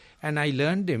theory, and I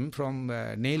learned them from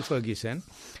Neil Ferguson,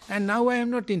 and now I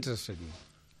am not interested in.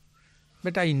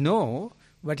 But I know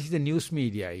what is the news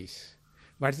media is,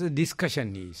 what the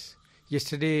discussion is.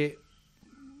 Yesterday,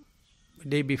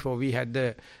 day before, we had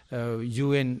the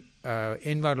UN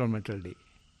Environmental Day.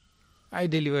 I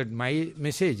delivered my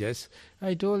messages.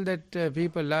 I told that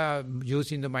people are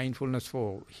using the mindfulness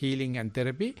for healing and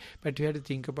therapy, but you have to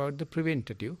think about the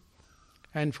preventative.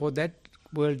 And for that,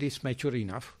 world is mature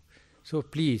enough. So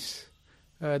please,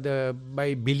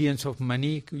 by billions of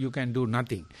money, you can do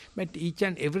nothing. But each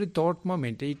and every thought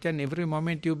moment, each and every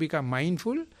moment you become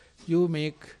mindful, you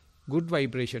make good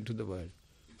vibration to the world.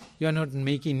 You are not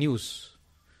making news.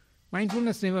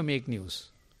 Mindfulness never make news.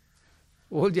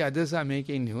 All the others are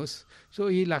making news. So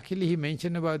luckily he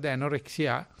mentioned about the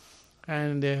anorexia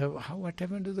and what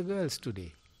happened to the girls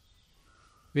today.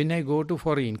 When I go to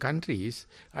foreign countries,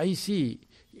 I see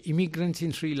immigrants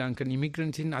in Sri Lanka,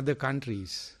 immigrants in other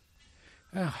countries.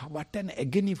 What an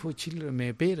agony for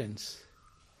children, parents.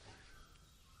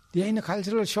 They are in a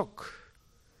cultural shock.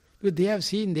 Because they have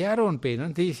seen their own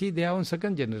parents, they see their own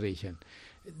second generation.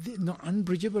 No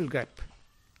unbridgeable gap.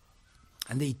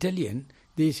 And the Italian,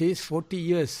 they say 40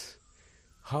 years,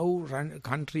 how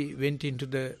country went into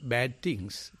the bad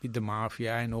things with the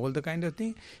mafia and all the kind of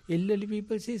thing. Elderly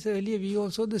people say earlier we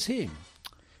also the same.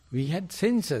 We had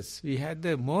senses, we had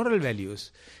the moral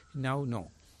values. Now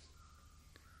no.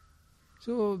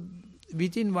 So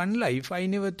within one life, I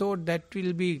never thought that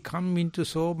will come into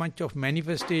so much of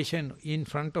manifestation in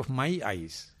front of my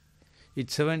eyes.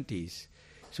 It's 70s.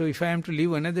 So if I am to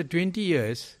live another 20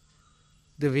 years,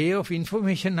 the way of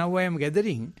information now I am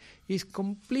gathering is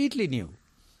completely new.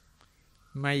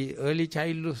 My early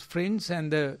childhood friends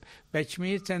and the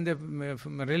batchmates and the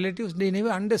relatives, they never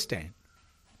understand.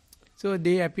 So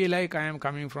they appear like I am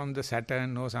coming from the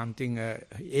Saturn or something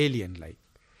alien-like.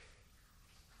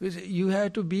 You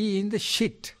have to be in the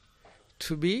shit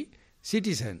to be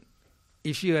citizen.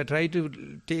 If you try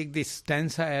to take this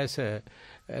stanza as a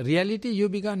reality, you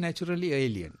become naturally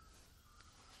alien.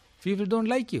 People don't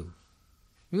like you.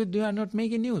 Because you are not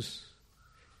making news.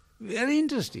 Very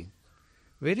interesting.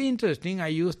 Very interesting. I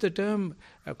used the term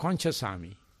conscious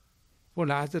army. For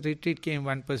last retreat came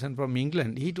one person from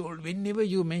England. He told, whenever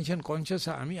you mention conscious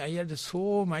army, I had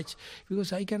so much,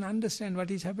 because I can understand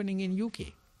what is happening in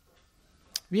UK.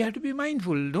 We have to be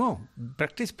mindful. No.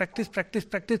 Practice, practice, practice,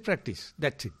 practice, practice.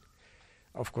 That's it.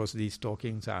 Of course, these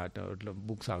talkings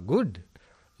books are good.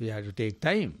 We have to take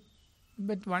time.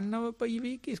 But 1 hour per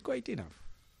week is quite enough.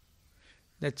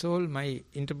 That's all my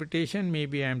interpretation.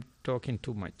 Maybe I'm talking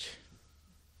too much.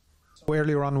 So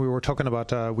earlier on we were talking about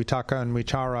Vitakka and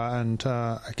Vichara, and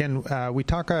again,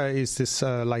 Vitakka is this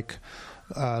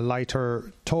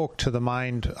lighter talk to the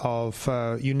mind of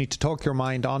you need to talk your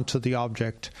mind onto the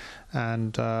object,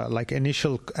 and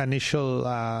initial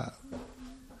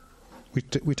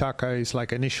Vitakka is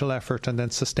like initial effort and then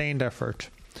sustained effort.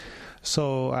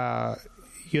 So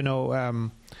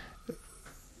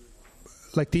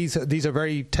these are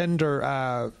very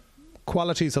tender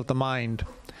qualities of the mind,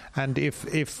 and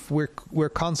if we're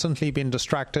constantly being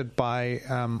distracted by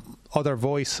other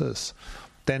voices,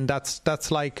 then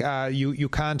that's like you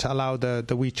can't allow the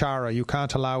vichara, you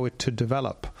can't allow it to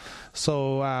develop.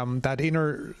 So that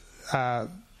inner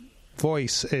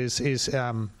voice is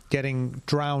getting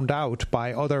drowned out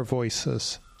by other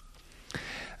voices.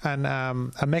 And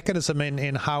a mechanism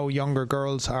in how younger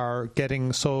girls are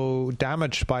getting so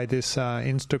damaged by this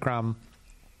Instagram,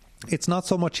 it's not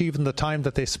so much even the time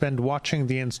that they spend watching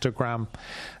the Instagram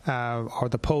or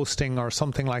the posting or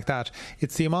something like that.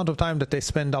 It's the amount of time that they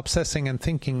spend obsessing and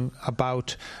thinking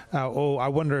about, I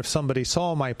wonder if somebody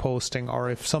saw my posting or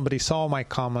if somebody saw my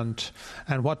comment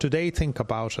and what do they think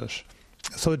about it.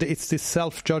 So it's this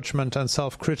self-judgment and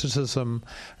self-criticism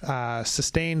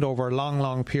sustained over long,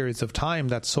 long periods of time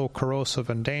that's so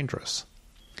corrosive and dangerous.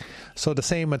 So the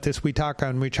same with this Vitakka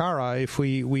and Vichara. If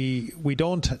we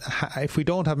don't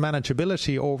have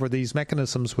manageability over these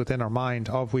mechanisms within our mind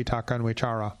of Vitakka and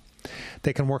Vichara,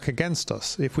 they can work against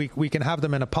us. If we can have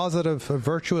them in a positive,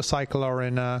 virtuous cycle or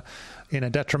in a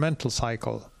detrimental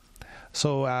cycle.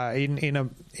 So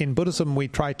in Buddhism, we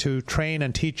try to train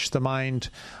and teach the mind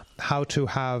how to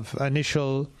have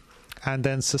initial and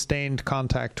then sustained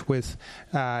contact with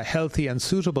healthy and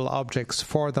suitable objects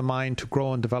for the mind to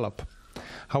grow and develop.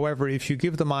 However, if you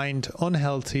give the mind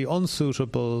unhealthy,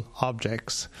 unsuitable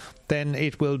objects, then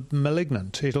it will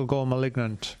malignant. It'll go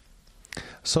malignant.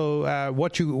 So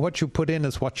what you put in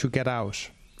is what you get out.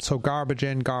 So garbage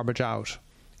in, garbage out.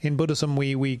 In Buddhism,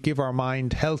 we give our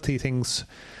mind healthy things.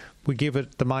 We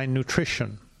give the mind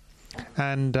nutrition.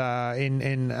 And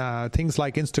in things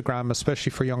like Instagram,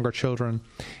 especially for younger children,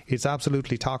 it's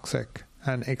absolutely toxic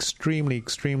and extremely,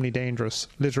 extremely dangerous.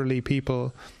 Literally,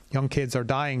 young kids are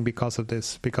dying because of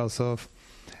this, because of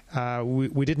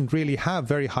we didn't really have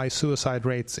very high suicide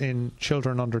rates in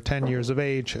children under 10 years of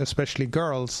age, especially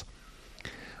girls,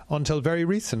 until very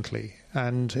recently.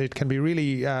 And it can be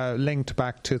really linked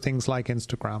back to things like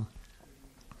Instagram.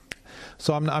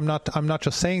 So I'm not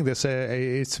just saying this.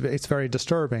 It's very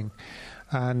disturbing,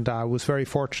 and I was very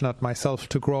fortunate myself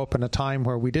to grow up in a time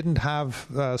where we didn't have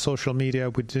social media.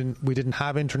 We didn't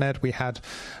have internet. We had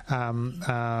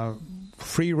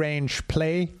free range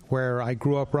play, where I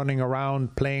grew up running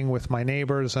around playing with my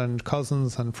neighbours and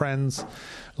cousins and friends,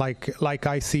 like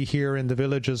I see here in the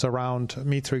villages around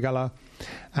Mitrigala.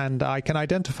 And I can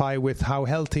identify with how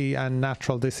healthy and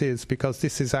natural this is, because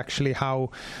this is actually how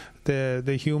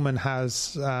the human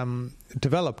has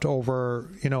developed over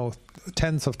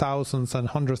tens of thousands and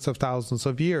hundreds of thousands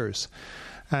of years.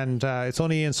 And it's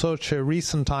only in such a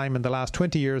recent time, in the last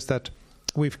 20 years, that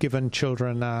we've given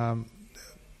children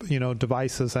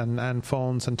devices and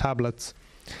phones and tablets.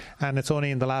 And it's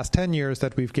only in the last 10 years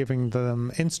that we've given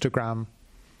them Instagram.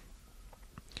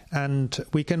 And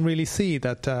we can really see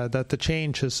that the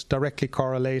change is directly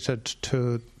correlated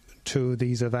to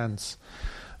these events.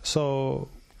 So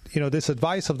this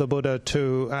advice of the Buddha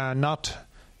to not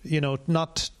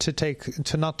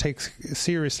take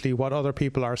seriously what other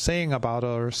people are saying about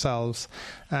ourselves,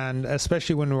 and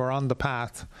especially when we're on the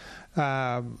path,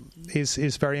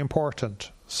 is very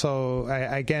important. So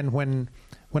again, when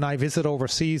I visit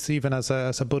overseas, even as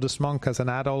a Buddhist monk, as an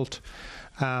adult,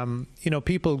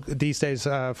 people these days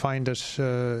find it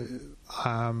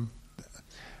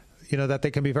that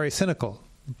they can be very cynical.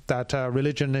 That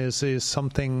religion is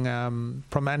something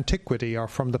from antiquity or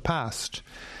from the past,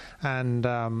 and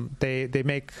they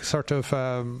make sort of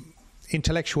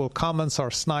intellectual comments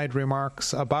or snide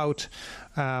remarks about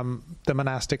the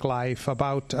monastic life,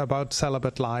 about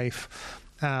celibate life,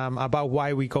 about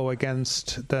why we go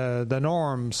against the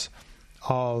norms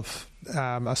of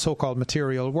a so-called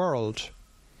material world.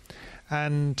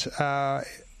 And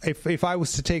if I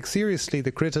was to take seriously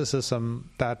the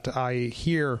criticism that I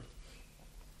hear,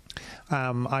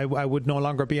 I would no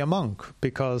longer be a monk,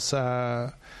 because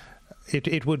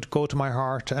it would go to my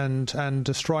heart and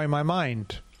destroy my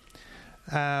mind.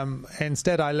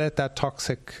 Instead, I let that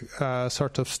toxic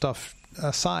sort of stuff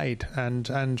aside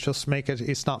and just make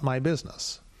it's not my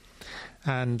business.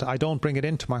 And I don't bring it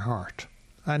into my heart.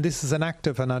 And this is an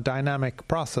active and a dynamic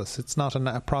process. It's not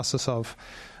a process of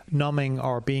numbing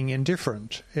or being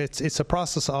indifferent. It's a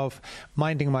process of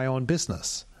minding my own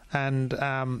business. And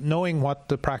knowing what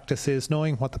the practice is,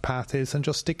 knowing what the path is, and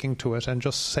just sticking to it, and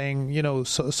just saying,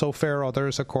 so fare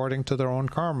others according to their own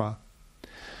karma.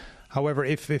 However,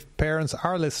 if parents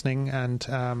are listening and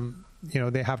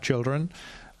they have children,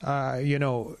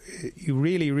 you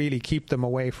really, really keep them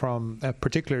away from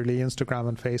particularly Instagram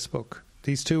and Facebook.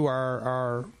 These two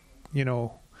are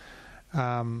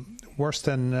worse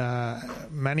than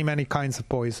many, many kinds of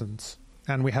poisons.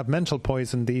 And we have mental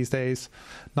poison these days,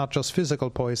 not just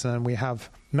physical poison. And we have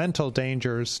mental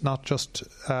dangers, not just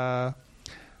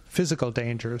physical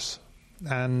dangers.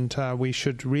 And we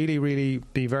should really, really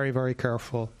be very, very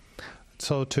careful.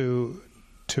 So to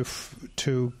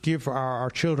give our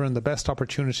children the best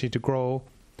opportunity to grow,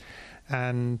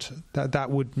 and that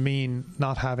would mean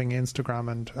not having Instagram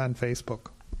and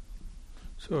Facebook.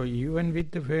 So even with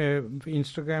the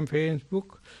Instagram,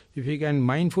 Facebook, if you can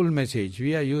mindful message,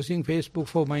 we are using Facebook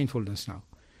for mindfulness now.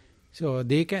 So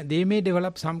they may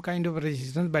develop some kind of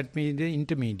resistance, but may be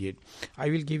intermediate.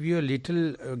 I will give you a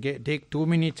little, take 2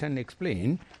 minutes and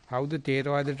explain how the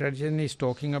Theravada tradition is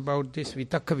talking about this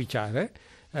vitakka vichara.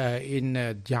 In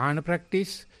jhana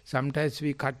practice, sometimes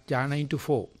we cut jhana into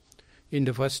 4. In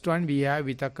the first one, we have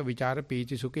vitakka vichara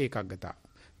piti sukha ekaggata.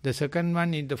 The second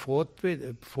one, in the fourth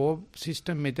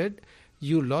system method,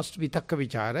 you lost vitakka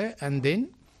vichara, and then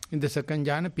in the second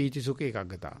jhana, piti sukha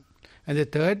ekaggata. And the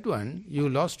third one, you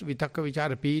lost vitakka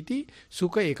vichara piti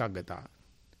sukha ekaggata.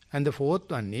 And the fourth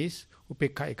one is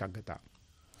upekha ekaggata.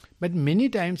 But many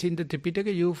times in the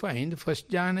Tripitaka you find the first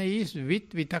jhana is with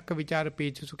vitakka vichara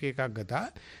piti sukha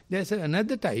ekaggata. There's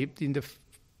another type in the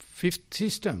fifth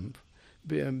system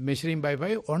measuring by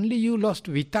 5, only you lost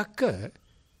vitakka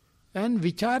and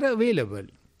vichara available.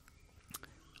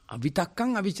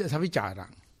 Vitakkang savicharam.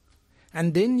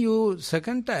 And then you,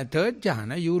 third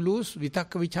jhana, you lose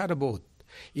vitakka vichara both.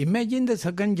 Imagine the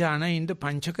second jhana in the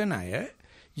Panchakanaya,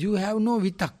 you have no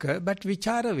vitakka but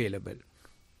vichara available.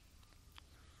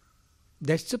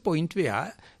 That's the point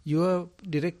where your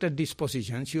directed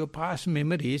dispositions, your past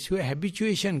memories, your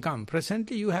habituation come.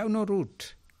 Presently you have no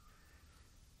root.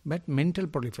 But mental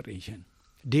proliferation,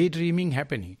 daydreaming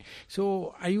happening.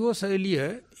 So I was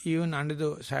earlier, even under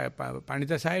the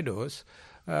Pandita Sayadaws,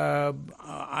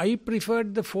 I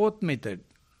preferred the fourth method,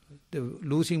 the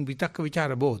losing vitakka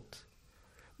vichara both.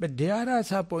 But there are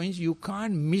some points you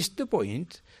can't miss the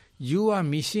point. You are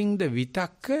missing the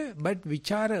vitakka but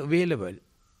vichara available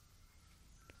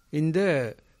in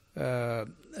the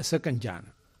second jhana.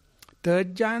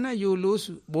 Third jhana, you lose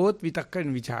both vitakka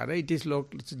and vichara. It is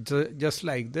just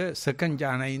like the second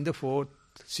jhana in the fourth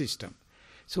system.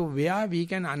 So where we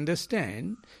can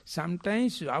understand,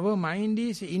 sometimes our mind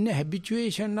is in a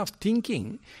habituation of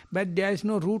thinking, but there is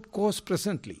no root cause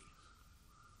presently.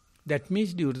 That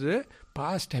means due to the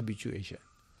past habituation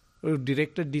or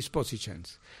directed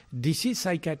dispositions. This is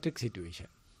psychiatric situation.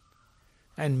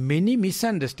 And many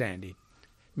misunderstand it.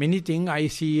 Many things, I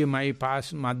see my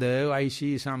past mother, I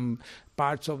see some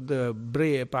parts of the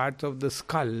brain, parts of the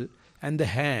skull and the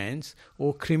hands,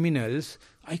 or criminals,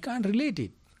 I can't relate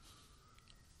it.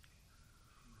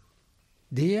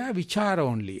 They are vichara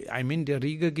only. I mean the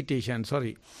regurgitation,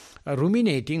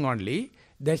 ruminating only.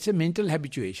 That's a mental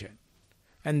habituation.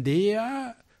 And they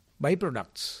are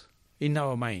byproducts in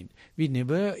our mind. We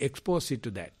never expose it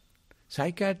to that.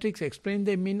 Psychiatrists explain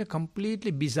them in a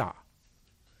completely bizarre.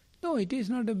 No, it is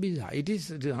not a bizarre. It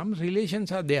is, some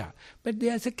relations are there. But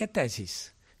there is a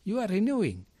catharsis. You are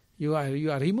renewing. You are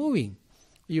removing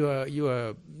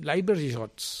your library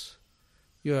shots,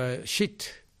 your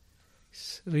shit,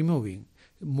 removing.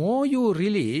 More you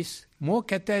release, more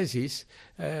catharsis,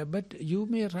 but you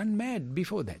may run mad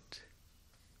before that.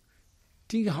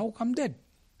 Think, how come that?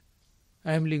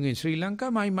 I am living in Sri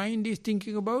Lanka, my mind is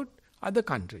thinking about other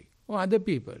country, or other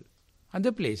people,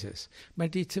 other places.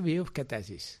 But it's a way of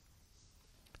catharsis.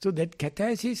 So that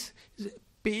catharsis is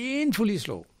painfully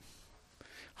slow.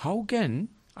 How can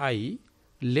I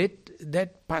let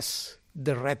that pus,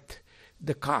 the wrath,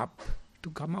 the carp to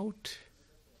come out?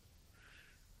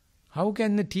 How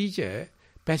can the teacher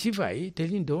pacify,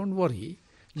 telling don't worry,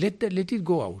 let it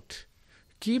go out.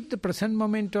 Keep the present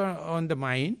moment on the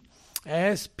mind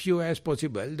as pure as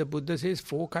possible. The Buddha says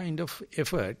 4 kind of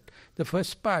effort. The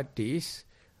first part is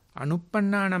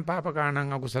Anuppannānaṁ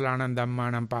pāpakānaṁ akusalaṇaṁ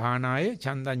dhammānaṁ pahānāya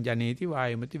chandam janeti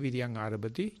vāyamati viryam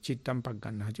ārabhati cittam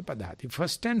paggannaci padhati.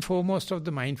 First and foremost of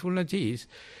the mindfulness is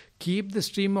keep the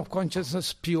stream of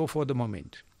consciousness pure for the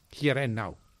moment, here and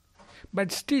now.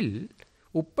 But still,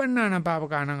 uppannānaṁ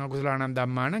pāpakānaṁ akusalaṇaṁ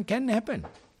dhammānaṁ can happen.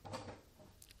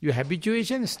 Your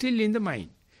habituation is still in the mind,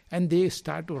 and they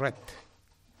start to wrath,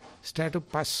 start to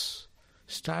pus,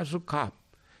 start to carp.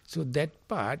 So that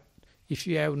part, if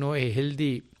you have no a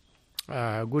healthy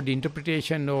good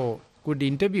interpretation or good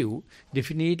interview,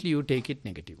 definitely you take it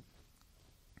negative.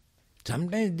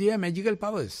 Sometimes they are magical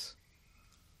powers.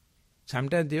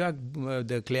 Sometimes they are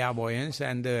the clairvoyance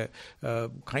and the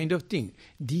kind of thing.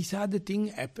 These are the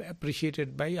things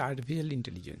appreciated by artificial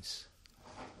intelligence.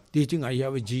 They think I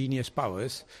have a genius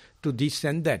powers to this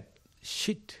and that.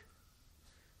 Shit.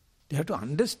 They have to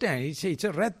understand. It's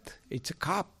a wrath. It's a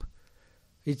carp.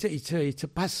 It's a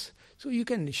pus. So you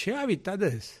can share with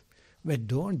others. But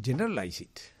don't generalize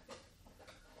it.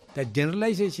 That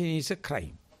generalization is a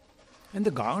crime. And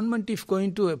the government, if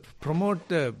going to promote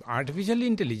the artificial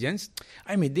intelligence,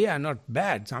 I mean, they are not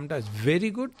bad. Sometimes very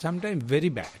good, sometimes very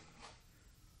bad.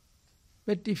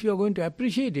 But if you are going to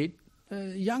appreciate it,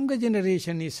 younger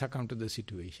generation is succumb to the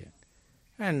situation.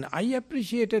 And I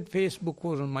appreciated Facebook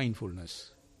for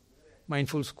mindfulness.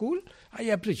 Mindful school, I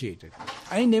appreciated.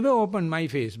 I never opened my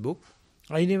Facebook.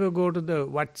 I never go to the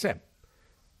WhatsApp.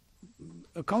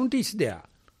 Account is there.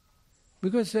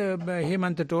 Because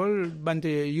Hemanta told,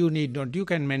 Bante, you need not, you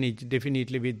can manage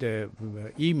definitely with the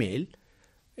email.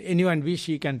 Anyone wish,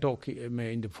 he can talk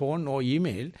in the phone or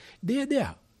email. They are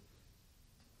there.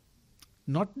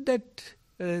 Not that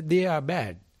they are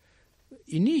bad.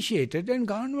 Initiated and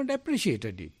government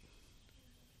appreciated it.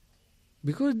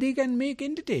 Because they can make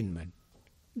entertainment.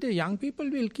 The young people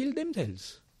will kill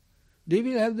themselves. They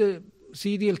will have the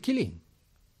serial killing.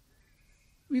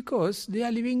 Because they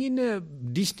are living in a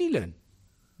Disneyland.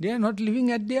 They are not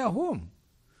living at their home.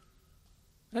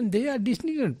 And they are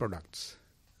Disneyland products.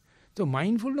 So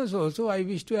mindfulness also, I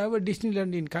wish to have a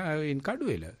Disneyland in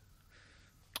Kaduela.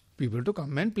 people to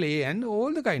come and play and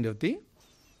all the kind of thing.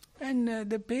 And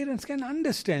the parents can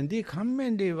understand. They come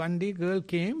and one day girl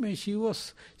came and she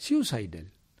was suicidal.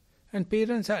 And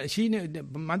parents, the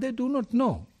mother do not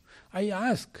know. I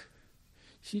asked.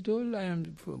 She told, I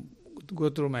am to go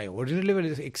through my ordinary level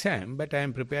exam, but I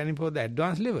am preparing for the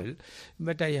advanced level,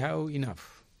 but I have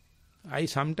enough. I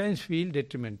sometimes feel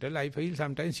detrimental. I feel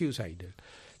sometimes suicidal.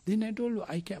 Then I told,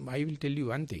 I will tell you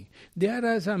one thing. There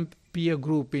are some peer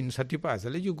group in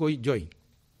Satyapasala, you go join.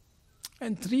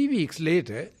 And 3 weeks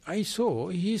later, I saw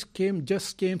he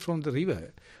just came from the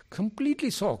river, completely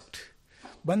soaked.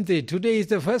 Bhante, today is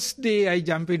the first day I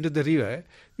jump into the river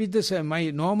with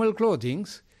my normal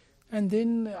clothings. And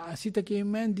then Asita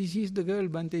came and this is the girl,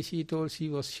 Bhante, she told she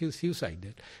was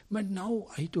suicidal. But now,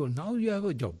 I told, now you have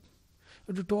a job.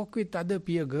 To talk with other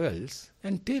peer girls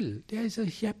and tell there is a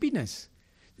happiness.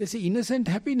 There's an innocent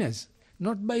happiness.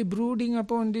 Not by brooding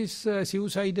upon this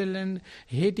suicidal and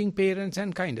hating parents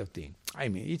and kind of thing. I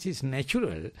mean, it is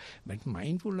natural, but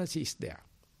mindfulness is there.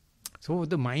 So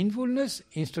the mindfulness,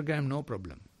 Instagram, no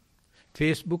problem.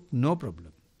 Facebook, no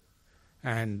problem.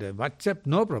 And WhatsApp,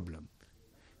 no problem.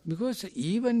 Because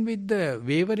even with the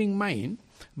wavering mind,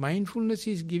 mindfulness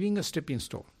is giving a stepping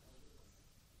stone.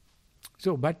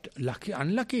 So, but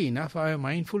unlucky enough, our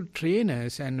mindful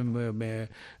trainers and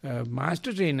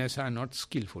master trainers are not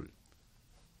skillful.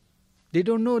 They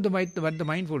don't know what the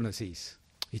mindfulness is.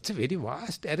 It's a very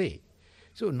vast array.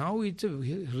 So now it's a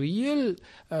real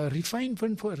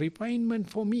refinement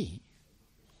for me.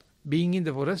 Being in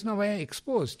the forest, now I am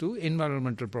exposed to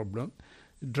environmental problem,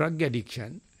 drug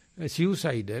addiction,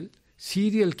 suicidal,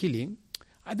 serial killing.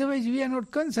 Otherwise we are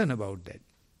not concerned about that.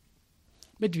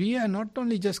 But we are not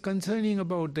only just concerning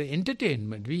about the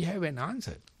entertainment, we have an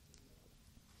answer.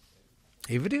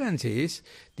 Everyone says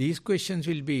these questions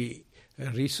will be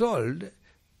resolved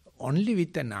only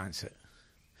with an answer.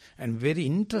 And very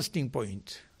interesting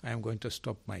point, I am going to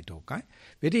stop my talk.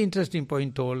 Very interesting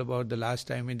point told about the last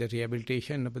time in the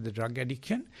rehabilitation about the drug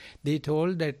addiction. They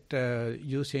told that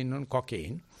using on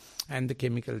cocaine and the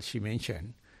chemicals she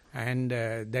mentioned, and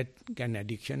that can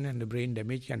addiction and the brain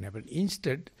damage can happen.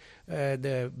 Instead,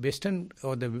 the Western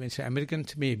or the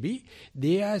Americans maybe,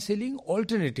 they are selling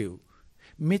alternative,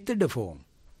 methadone.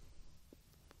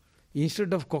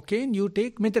 Instead of cocaine, you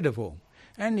take methadone.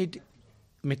 And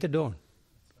methadone.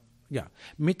 Yeah,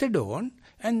 methadone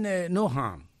and no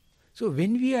harm. So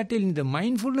when we are telling the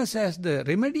mindfulness as the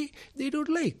remedy, they don't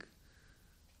like.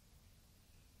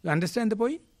 You understand the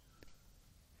point?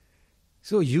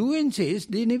 So UN says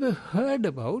they never heard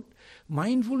about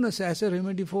mindfulness as a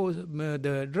remedy for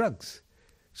the drugs.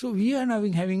 So we are now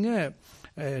having a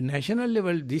national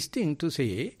level this thing to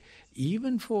say,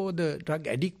 even for the drug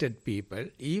addicted people,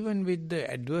 even with the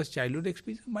adverse childhood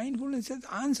experience, mindfulness has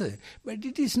answer. But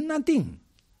it is nothing.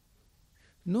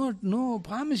 No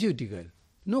pharmaceutical,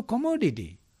 no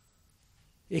commodity.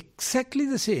 Exactly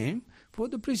the same for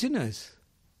the prisoners.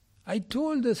 I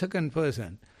told the second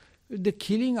person, the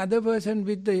killing other person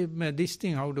with this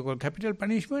thing, how to call capital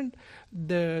punishment,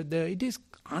 it is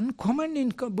uncommon in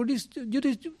Buddhist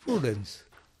jurisprudence.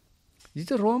 It's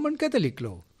a Roman Catholic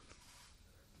law.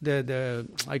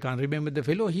 I can't remember the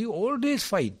fellow, he always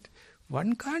fight.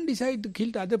 One can't decide to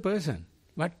kill the other person,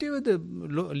 whatever the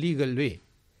legal way.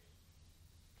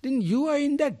 Then you are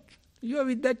in that, you are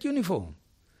with that uniform.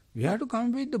 We have to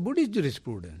come with the Buddhist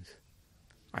jurisprudence.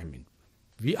 I mean,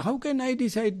 how can I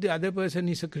decide the other person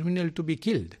is a criminal to be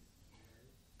killed?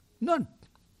 Not.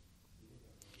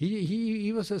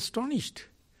 He was astonished.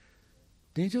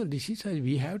 So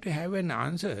we have to have an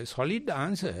answer, solid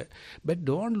answer, but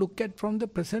don't look at from the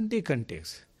present day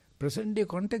context. Present day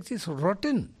context is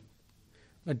rotten.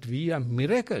 But we are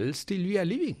miracles, still we are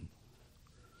living.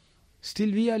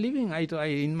 Still we are living.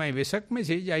 In my Vesak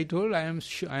message, I told I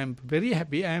am very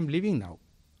happy, I am living now.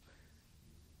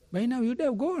 By now you would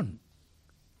have gone.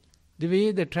 The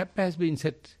way the trap has been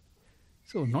set.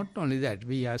 So not only that,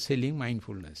 we are selling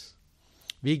mindfulness.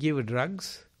 We give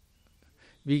drugs,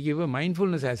 we give a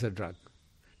mindfulness as a drug,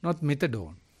 not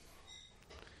methadone.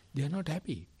 They are not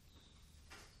happy.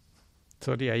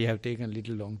 Sorry, I have taken a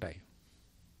little long time.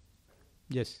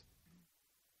 Yes.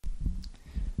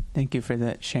 Thank you for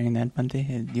that, sharing that,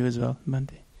 Bhante. You as well,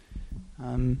 Bhante.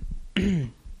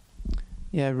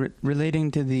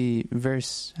 Relating to the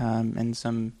verse and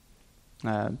some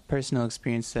personal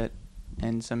experience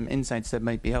and some insights that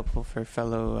might be helpful for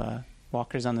fellow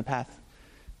walkers on the path.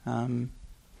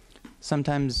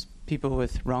 Sometimes people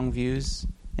with wrong views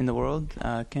in the world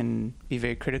can be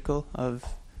very critical of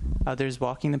others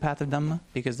walking the path of Dhamma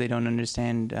because they don't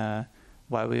understand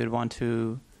why we would want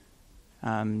to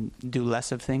do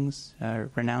less of things,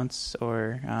 renounce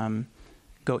or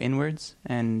go inwards.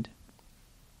 And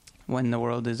when the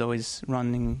world is always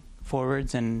running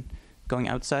forwards and going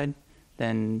outside,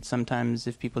 then sometimes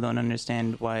if people don't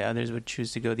understand why others would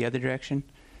choose to go the other direction,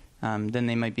 then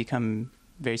they might become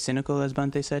very cynical, as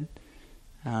Bhante said.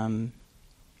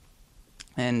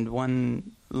 And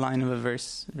one line of a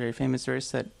verse, a very famous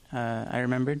verse that I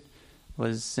remembered,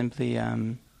 was simply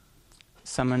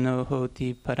samano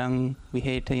hoti parang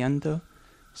vihetayanto.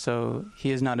 So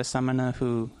he is not a samana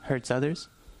who hurts others.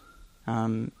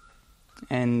 And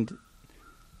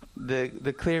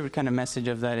the clear kind of message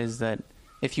of that is that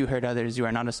if you hurt others, you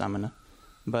are not a samana.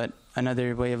 But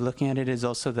another way of looking at it is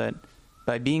also that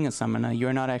by being a samana,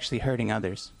 you're not actually hurting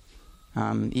others,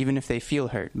 even if they feel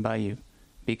hurt by you,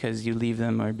 because you leave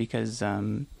them or because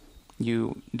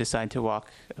you decide to walk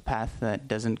a path that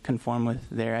doesn't conform with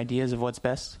their ideas of what's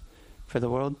best for the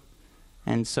world.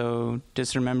 And so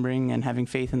just remembering and having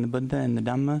faith in the Buddha and the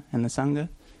Dhamma and the Sangha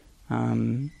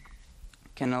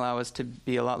can allow us to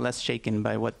be a lot less shaken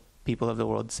by what people of the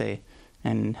world say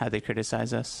and how they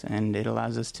criticize us. And it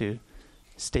allows us to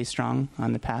stay strong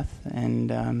on the path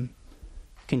and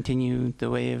continue the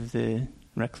way of the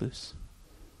recluse.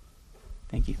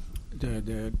 Thank you.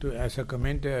 As a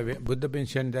comment, Buddha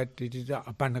mentioned that it is the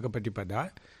Apannaka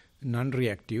Patipada,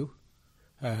 non-reactive,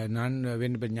 when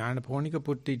Jnana Phonika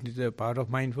put it into the power of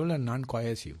mindful and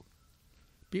non-coercive.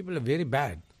 People are very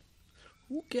bad.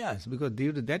 Who cares? Because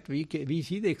due to that we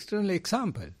see the external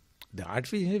example. The art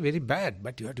physics is very bad,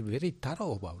 but you have to be very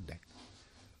thorough about that.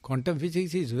 Quantum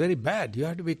physics is very bad, you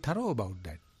have to be thorough about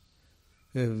that.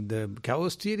 The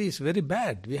chaos theory is very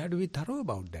bad, we have to be thorough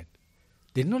about that.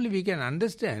 Then only we can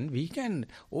understand, we can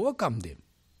overcome them.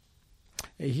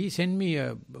 He sent me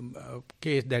a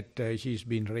case that she's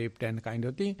been raped and kind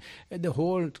of thing. The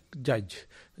whole judge,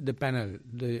 the panel,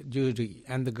 the jury,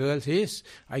 and the girl says,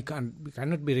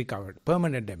 cannot be recovered.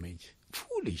 Permanent damage.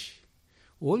 Foolish.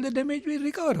 All the damage will be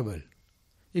recoverable.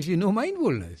 If you know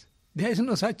mindfulness, there is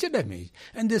no such a damage.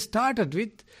 And they started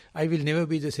with, I will never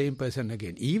be the same person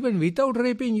again. Even without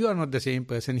raping, you are not the same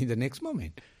person in the next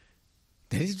moment.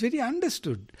 That is very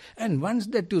understood. And once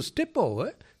that you step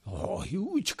over,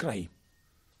 huge crime.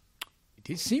 It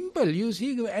is simple. You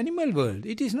see the animal world.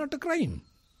 It is not a crime.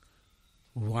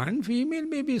 One female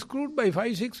may be screwed by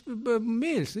 5-6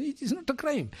 males. It is not a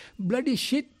crime. Bloody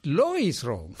shit law is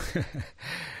wrong.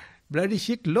 Bloody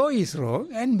shit law is wrong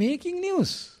and making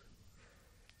news.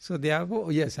 So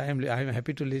therefore, yes, I am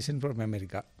happy to listen from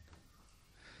America.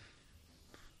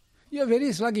 You are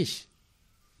very sluggish.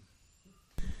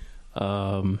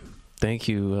 Thank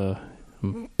you,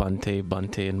 Bhante,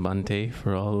 and Bhante,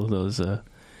 for all of those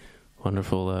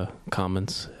wonderful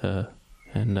comments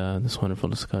and this wonderful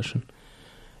discussion.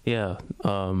 Yeah.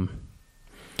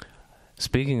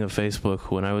 Speaking of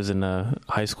Facebook, when I was in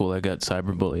high school, I got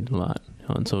cyberbullied a lot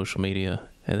on social media.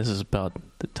 And this is about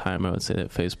the time I would say that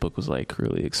Facebook was like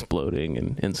really exploding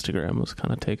and Instagram was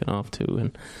kind of taking off too.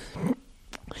 And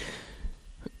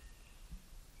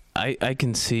I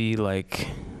can see like,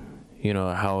 you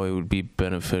know, how it would be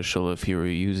beneficial if you were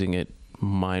using it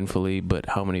mindfully, but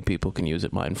how many people can use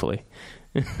it mindfully?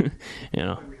 You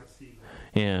know?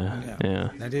 Yeah.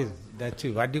 That's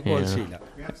what do you call Sila?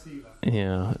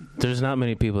 Yeah. There's not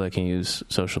many people that can use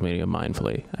social media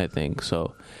mindfully, I think.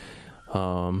 So,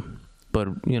 but,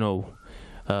 you know,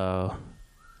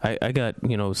 I got,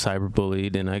 you know,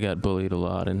 cyberbullied, and I got bullied a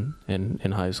lot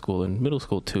in high school and middle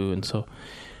school too. And so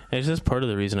it's just part of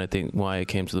the reason I think why I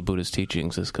came to the Buddhist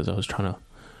teachings is because I was trying to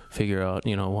figure out,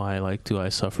 you know, why, like, do I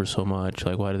suffer so much?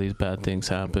 Like, why do these bad things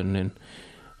happen? And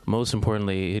most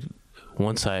importantly,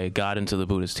 once I got into the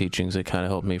Buddhist teachings, it kind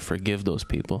of helped me forgive those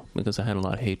people because I had a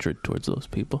lot of hatred towards those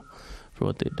people for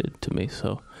what they did to me.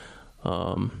 So,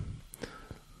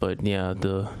 but yeah,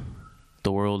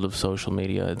 the world of social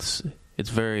media, it's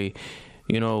very,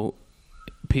 you know,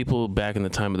 people back in the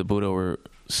time of the Buddha were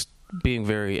being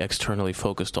very externally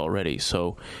focused already.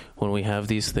 So when we have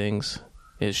these things,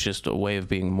 it's just a way of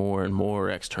being more and more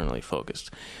externally focused.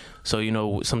 So, you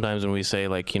know, sometimes when we say,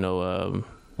 like, you know,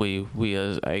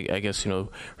 I guess, you know,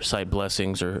 recite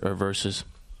blessings or verses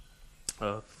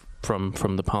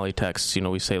from the Pali texts, you know,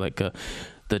 we say like the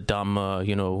Dhamma,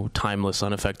 you know, timeless,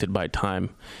 unaffected by time.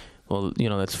 Well, you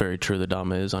know, that's very true. The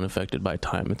Dhamma is unaffected by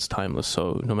time. It's timeless.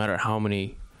 So no matter how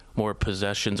many more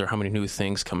possessions or how many new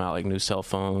things come out, like new cell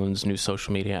phones, new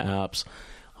social media apps,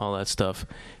 all that stuff,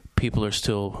 people are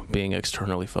still being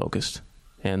externally focused.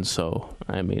 And so,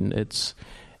 I mean, it's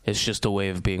just a way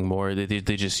of being more. They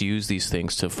just use these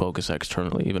things to focus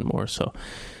externally even more. So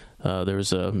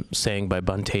there's a saying by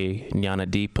Bhante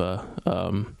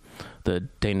Jnanadeepa the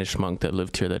Danish monk that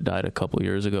lived here that died a couple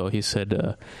years ago. He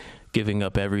said, "Giving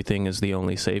up everything is the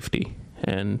only safety,"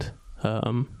 and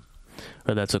or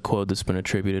that's a quote that's been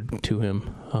attributed to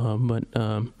him.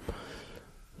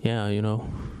 Yeah,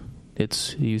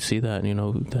 you see that,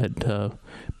 that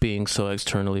being so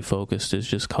externally focused is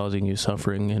just causing you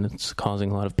suffering, and it's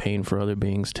causing a lot of pain for other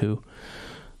beings too.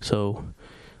 So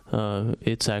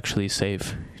it's actually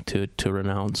safe to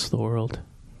renounce the world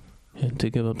and to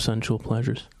give up sensual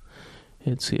pleasures.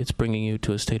 It's bringing you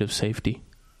to a state of safety.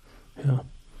 Yeah.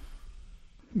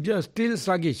 You're still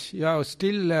sluggish. You're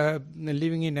still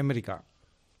living in America.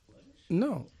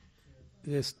 No,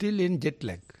 you're still in jet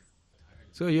lag.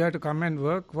 So you have to come and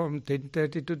work from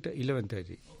 10:30 to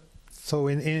 11:30. So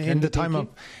in the time of,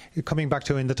 coming back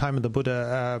to in the time of the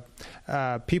Buddha,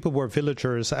 people were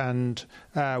villagers, and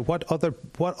what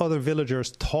other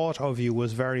villagers thought of you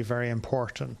was very, very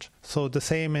important. So the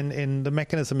same in the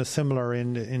mechanism is similar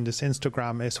in this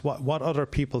Instagram, is what other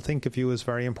people think of you is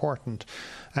very important,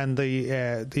 and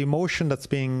the emotion that's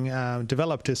being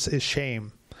developed is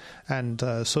shame, and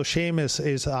so shame is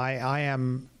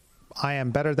I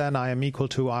am better than, I am equal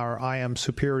to, or I am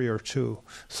superior to.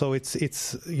 So it's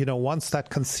once that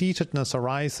conceitedness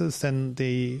arises, then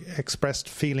the expressed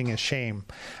feeling is shame,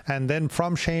 and then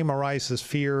from shame arises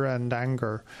fear and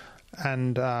anger.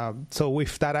 And so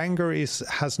if that anger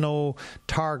has no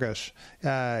target,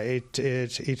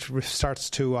 it starts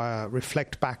to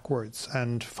reflect backwards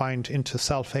and find into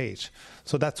self-hate.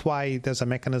 So that's why there's a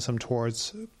mechanism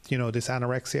towards this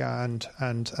anorexia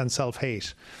and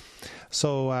self-hate.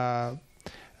 So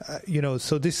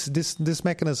so this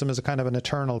mechanism is a kind of an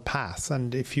eternal path,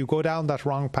 and if you go down that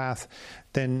wrong path,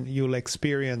 then you'll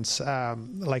experience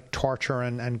like torture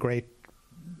and great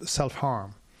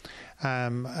self-harm.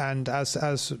 And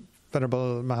as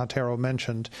Venerable Maha Thero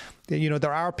mentioned,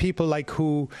 there are people like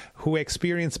who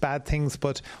experience bad things,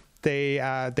 but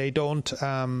they don't.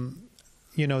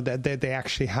 They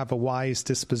actually have a wise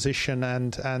disposition,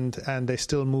 and they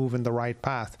still move in the right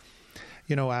path.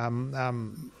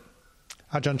 Ajahn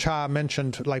Chah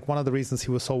mentioned, like, one of the reasons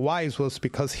he was so wise was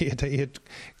because he had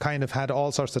kind of had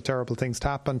all sorts of terrible things to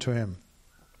happen to him.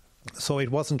 So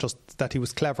it wasn't just that he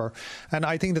was clever. And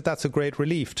I think that that's a great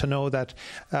relief to know that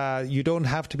you don't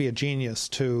have to be a genius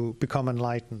to become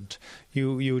enlightened.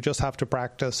 You just have to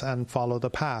practice and follow the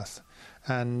path.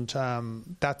 And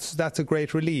that's a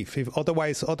great relief.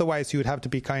 Otherwise you would have to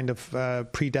be kind of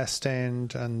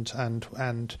predestined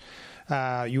and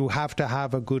you have to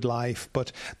have a good life.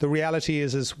 But the reality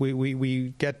is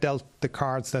we get dealt the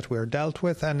cards that we're dealt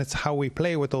with, and it's how we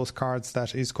play with those cards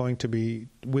that is going to be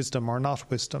wisdom or not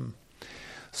wisdom.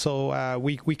 So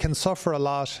we can suffer a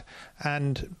lot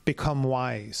and become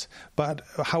wise. But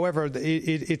however,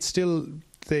 it's still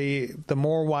the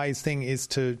more wise thing is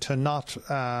to not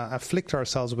afflict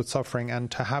ourselves with suffering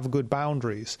and to have good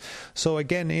boundaries. So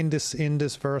again, in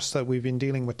this verse that we've been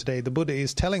dealing with today, the Buddha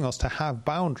is telling us to have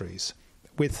boundaries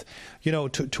with,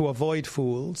 to avoid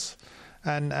fools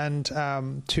and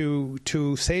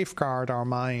to safeguard our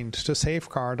mind, to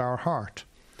safeguard our heart.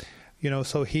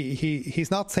 So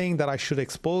he's not saying that I should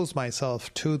expose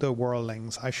myself to the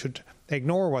worldlings. I should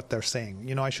ignore what they're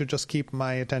saying. I should just keep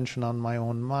my attention on my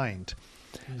own mind.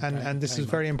 And this is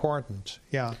very important.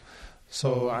 Yeah.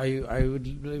 So I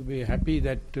would be happy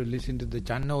that to listen to the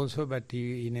Chan also, but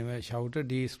he never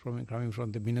shouted. He is coming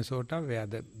from the Minnesota, where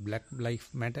the Black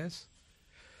Life Matters.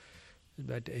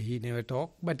 But he never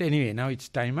talked. But anyway, now it's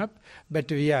time up.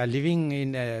 But we are living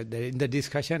in the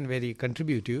discussion very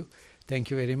contributive.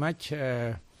 Thank you very much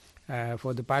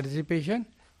for the participation.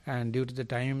 And due to the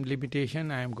time limitation,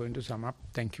 I am going to sum up.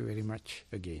 Thank you very much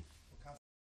again.